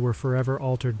 Duke and I were forever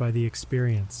altered by the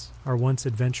experience, our once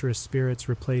adventurous spirits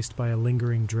replaced by a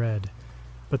lingering dread.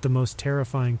 But the most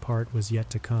terrifying part was yet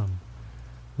to come.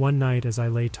 One night as I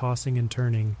lay tossing and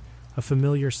turning, a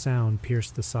familiar sound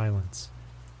pierced the silence.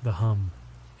 The hum.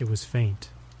 It was faint,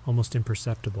 almost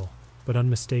imperceptible, but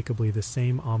unmistakably the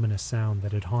same ominous sound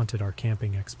that had haunted our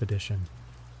camping expedition.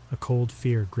 A cold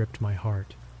fear gripped my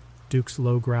heart. Duke's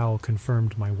low growl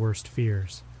confirmed my worst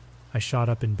fears. I shot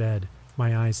up in bed,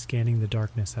 my eyes scanning the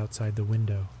darkness outside the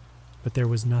window. But there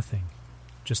was nothing,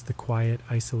 just the quiet,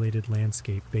 isolated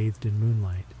landscape bathed in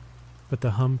moonlight. But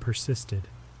the hum persisted,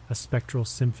 a spectral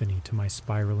symphony to my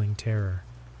spiraling terror.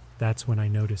 That's when I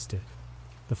noticed it.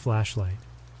 The flashlight,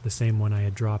 the same one I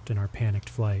had dropped in our panicked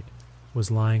flight,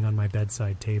 was lying on my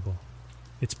bedside table.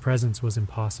 Its presence was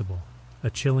impossible, a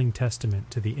chilling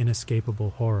testament to the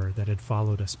inescapable horror that had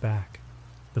followed us back.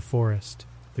 The forest,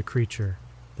 the creature,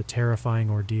 the terrifying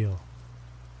ordeal.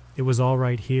 It was all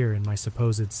right here in my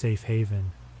supposed safe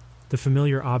haven. The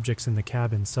familiar objects in the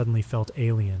cabin suddenly felt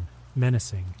alien,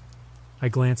 menacing. I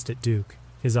glanced at Duke,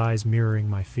 his eyes mirroring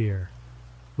my fear.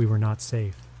 We were not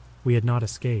safe. We had not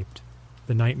escaped.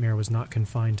 The nightmare was not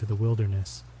confined to the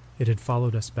wilderness. It had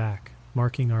followed us back,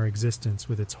 marking our existence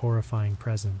with its horrifying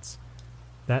presence.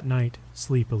 That night,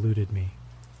 sleep eluded me.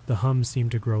 The hum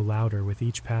seemed to grow louder with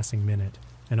each passing minute,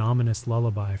 an ominous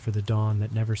lullaby for the dawn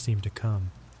that never seemed to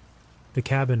come. The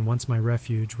cabin, once my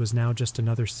refuge, was now just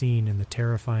another scene in the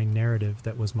terrifying narrative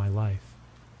that was my life.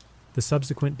 The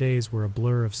subsequent days were a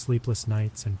blur of sleepless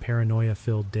nights and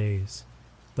paranoia-filled days.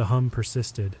 The hum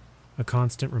persisted, a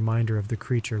constant reminder of the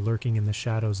creature lurking in the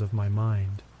shadows of my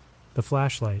mind. The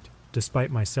flashlight,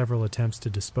 despite my several attempts to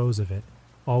dispose of it,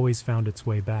 always found its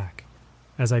way back.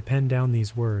 As I pen down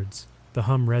these words, the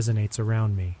hum resonates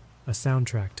around me, a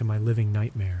soundtrack to my living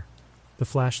nightmare. The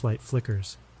flashlight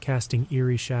flickers, casting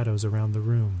eerie shadows around the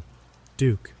room.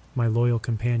 Duke, my loyal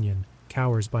companion,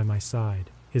 cowers by my side,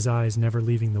 his eyes never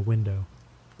leaving the window.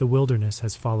 The wilderness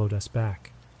has followed us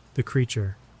back. The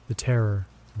creature, the terror,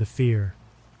 the fear,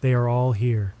 they are all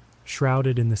here,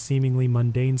 shrouded in the seemingly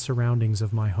mundane surroundings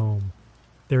of my home.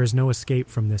 There is no escape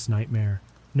from this nightmare,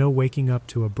 no waking up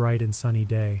to a bright and sunny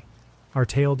day. Our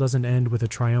tale doesn't end with a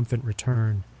triumphant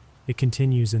return. It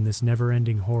continues in this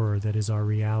never-ending horror that is our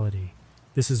reality.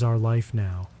 This is our life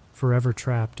now, forever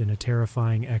trapped in a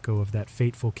terrifying echo of that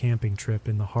fateful camping trip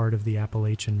in the heart of the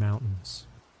Appalachian Mountains.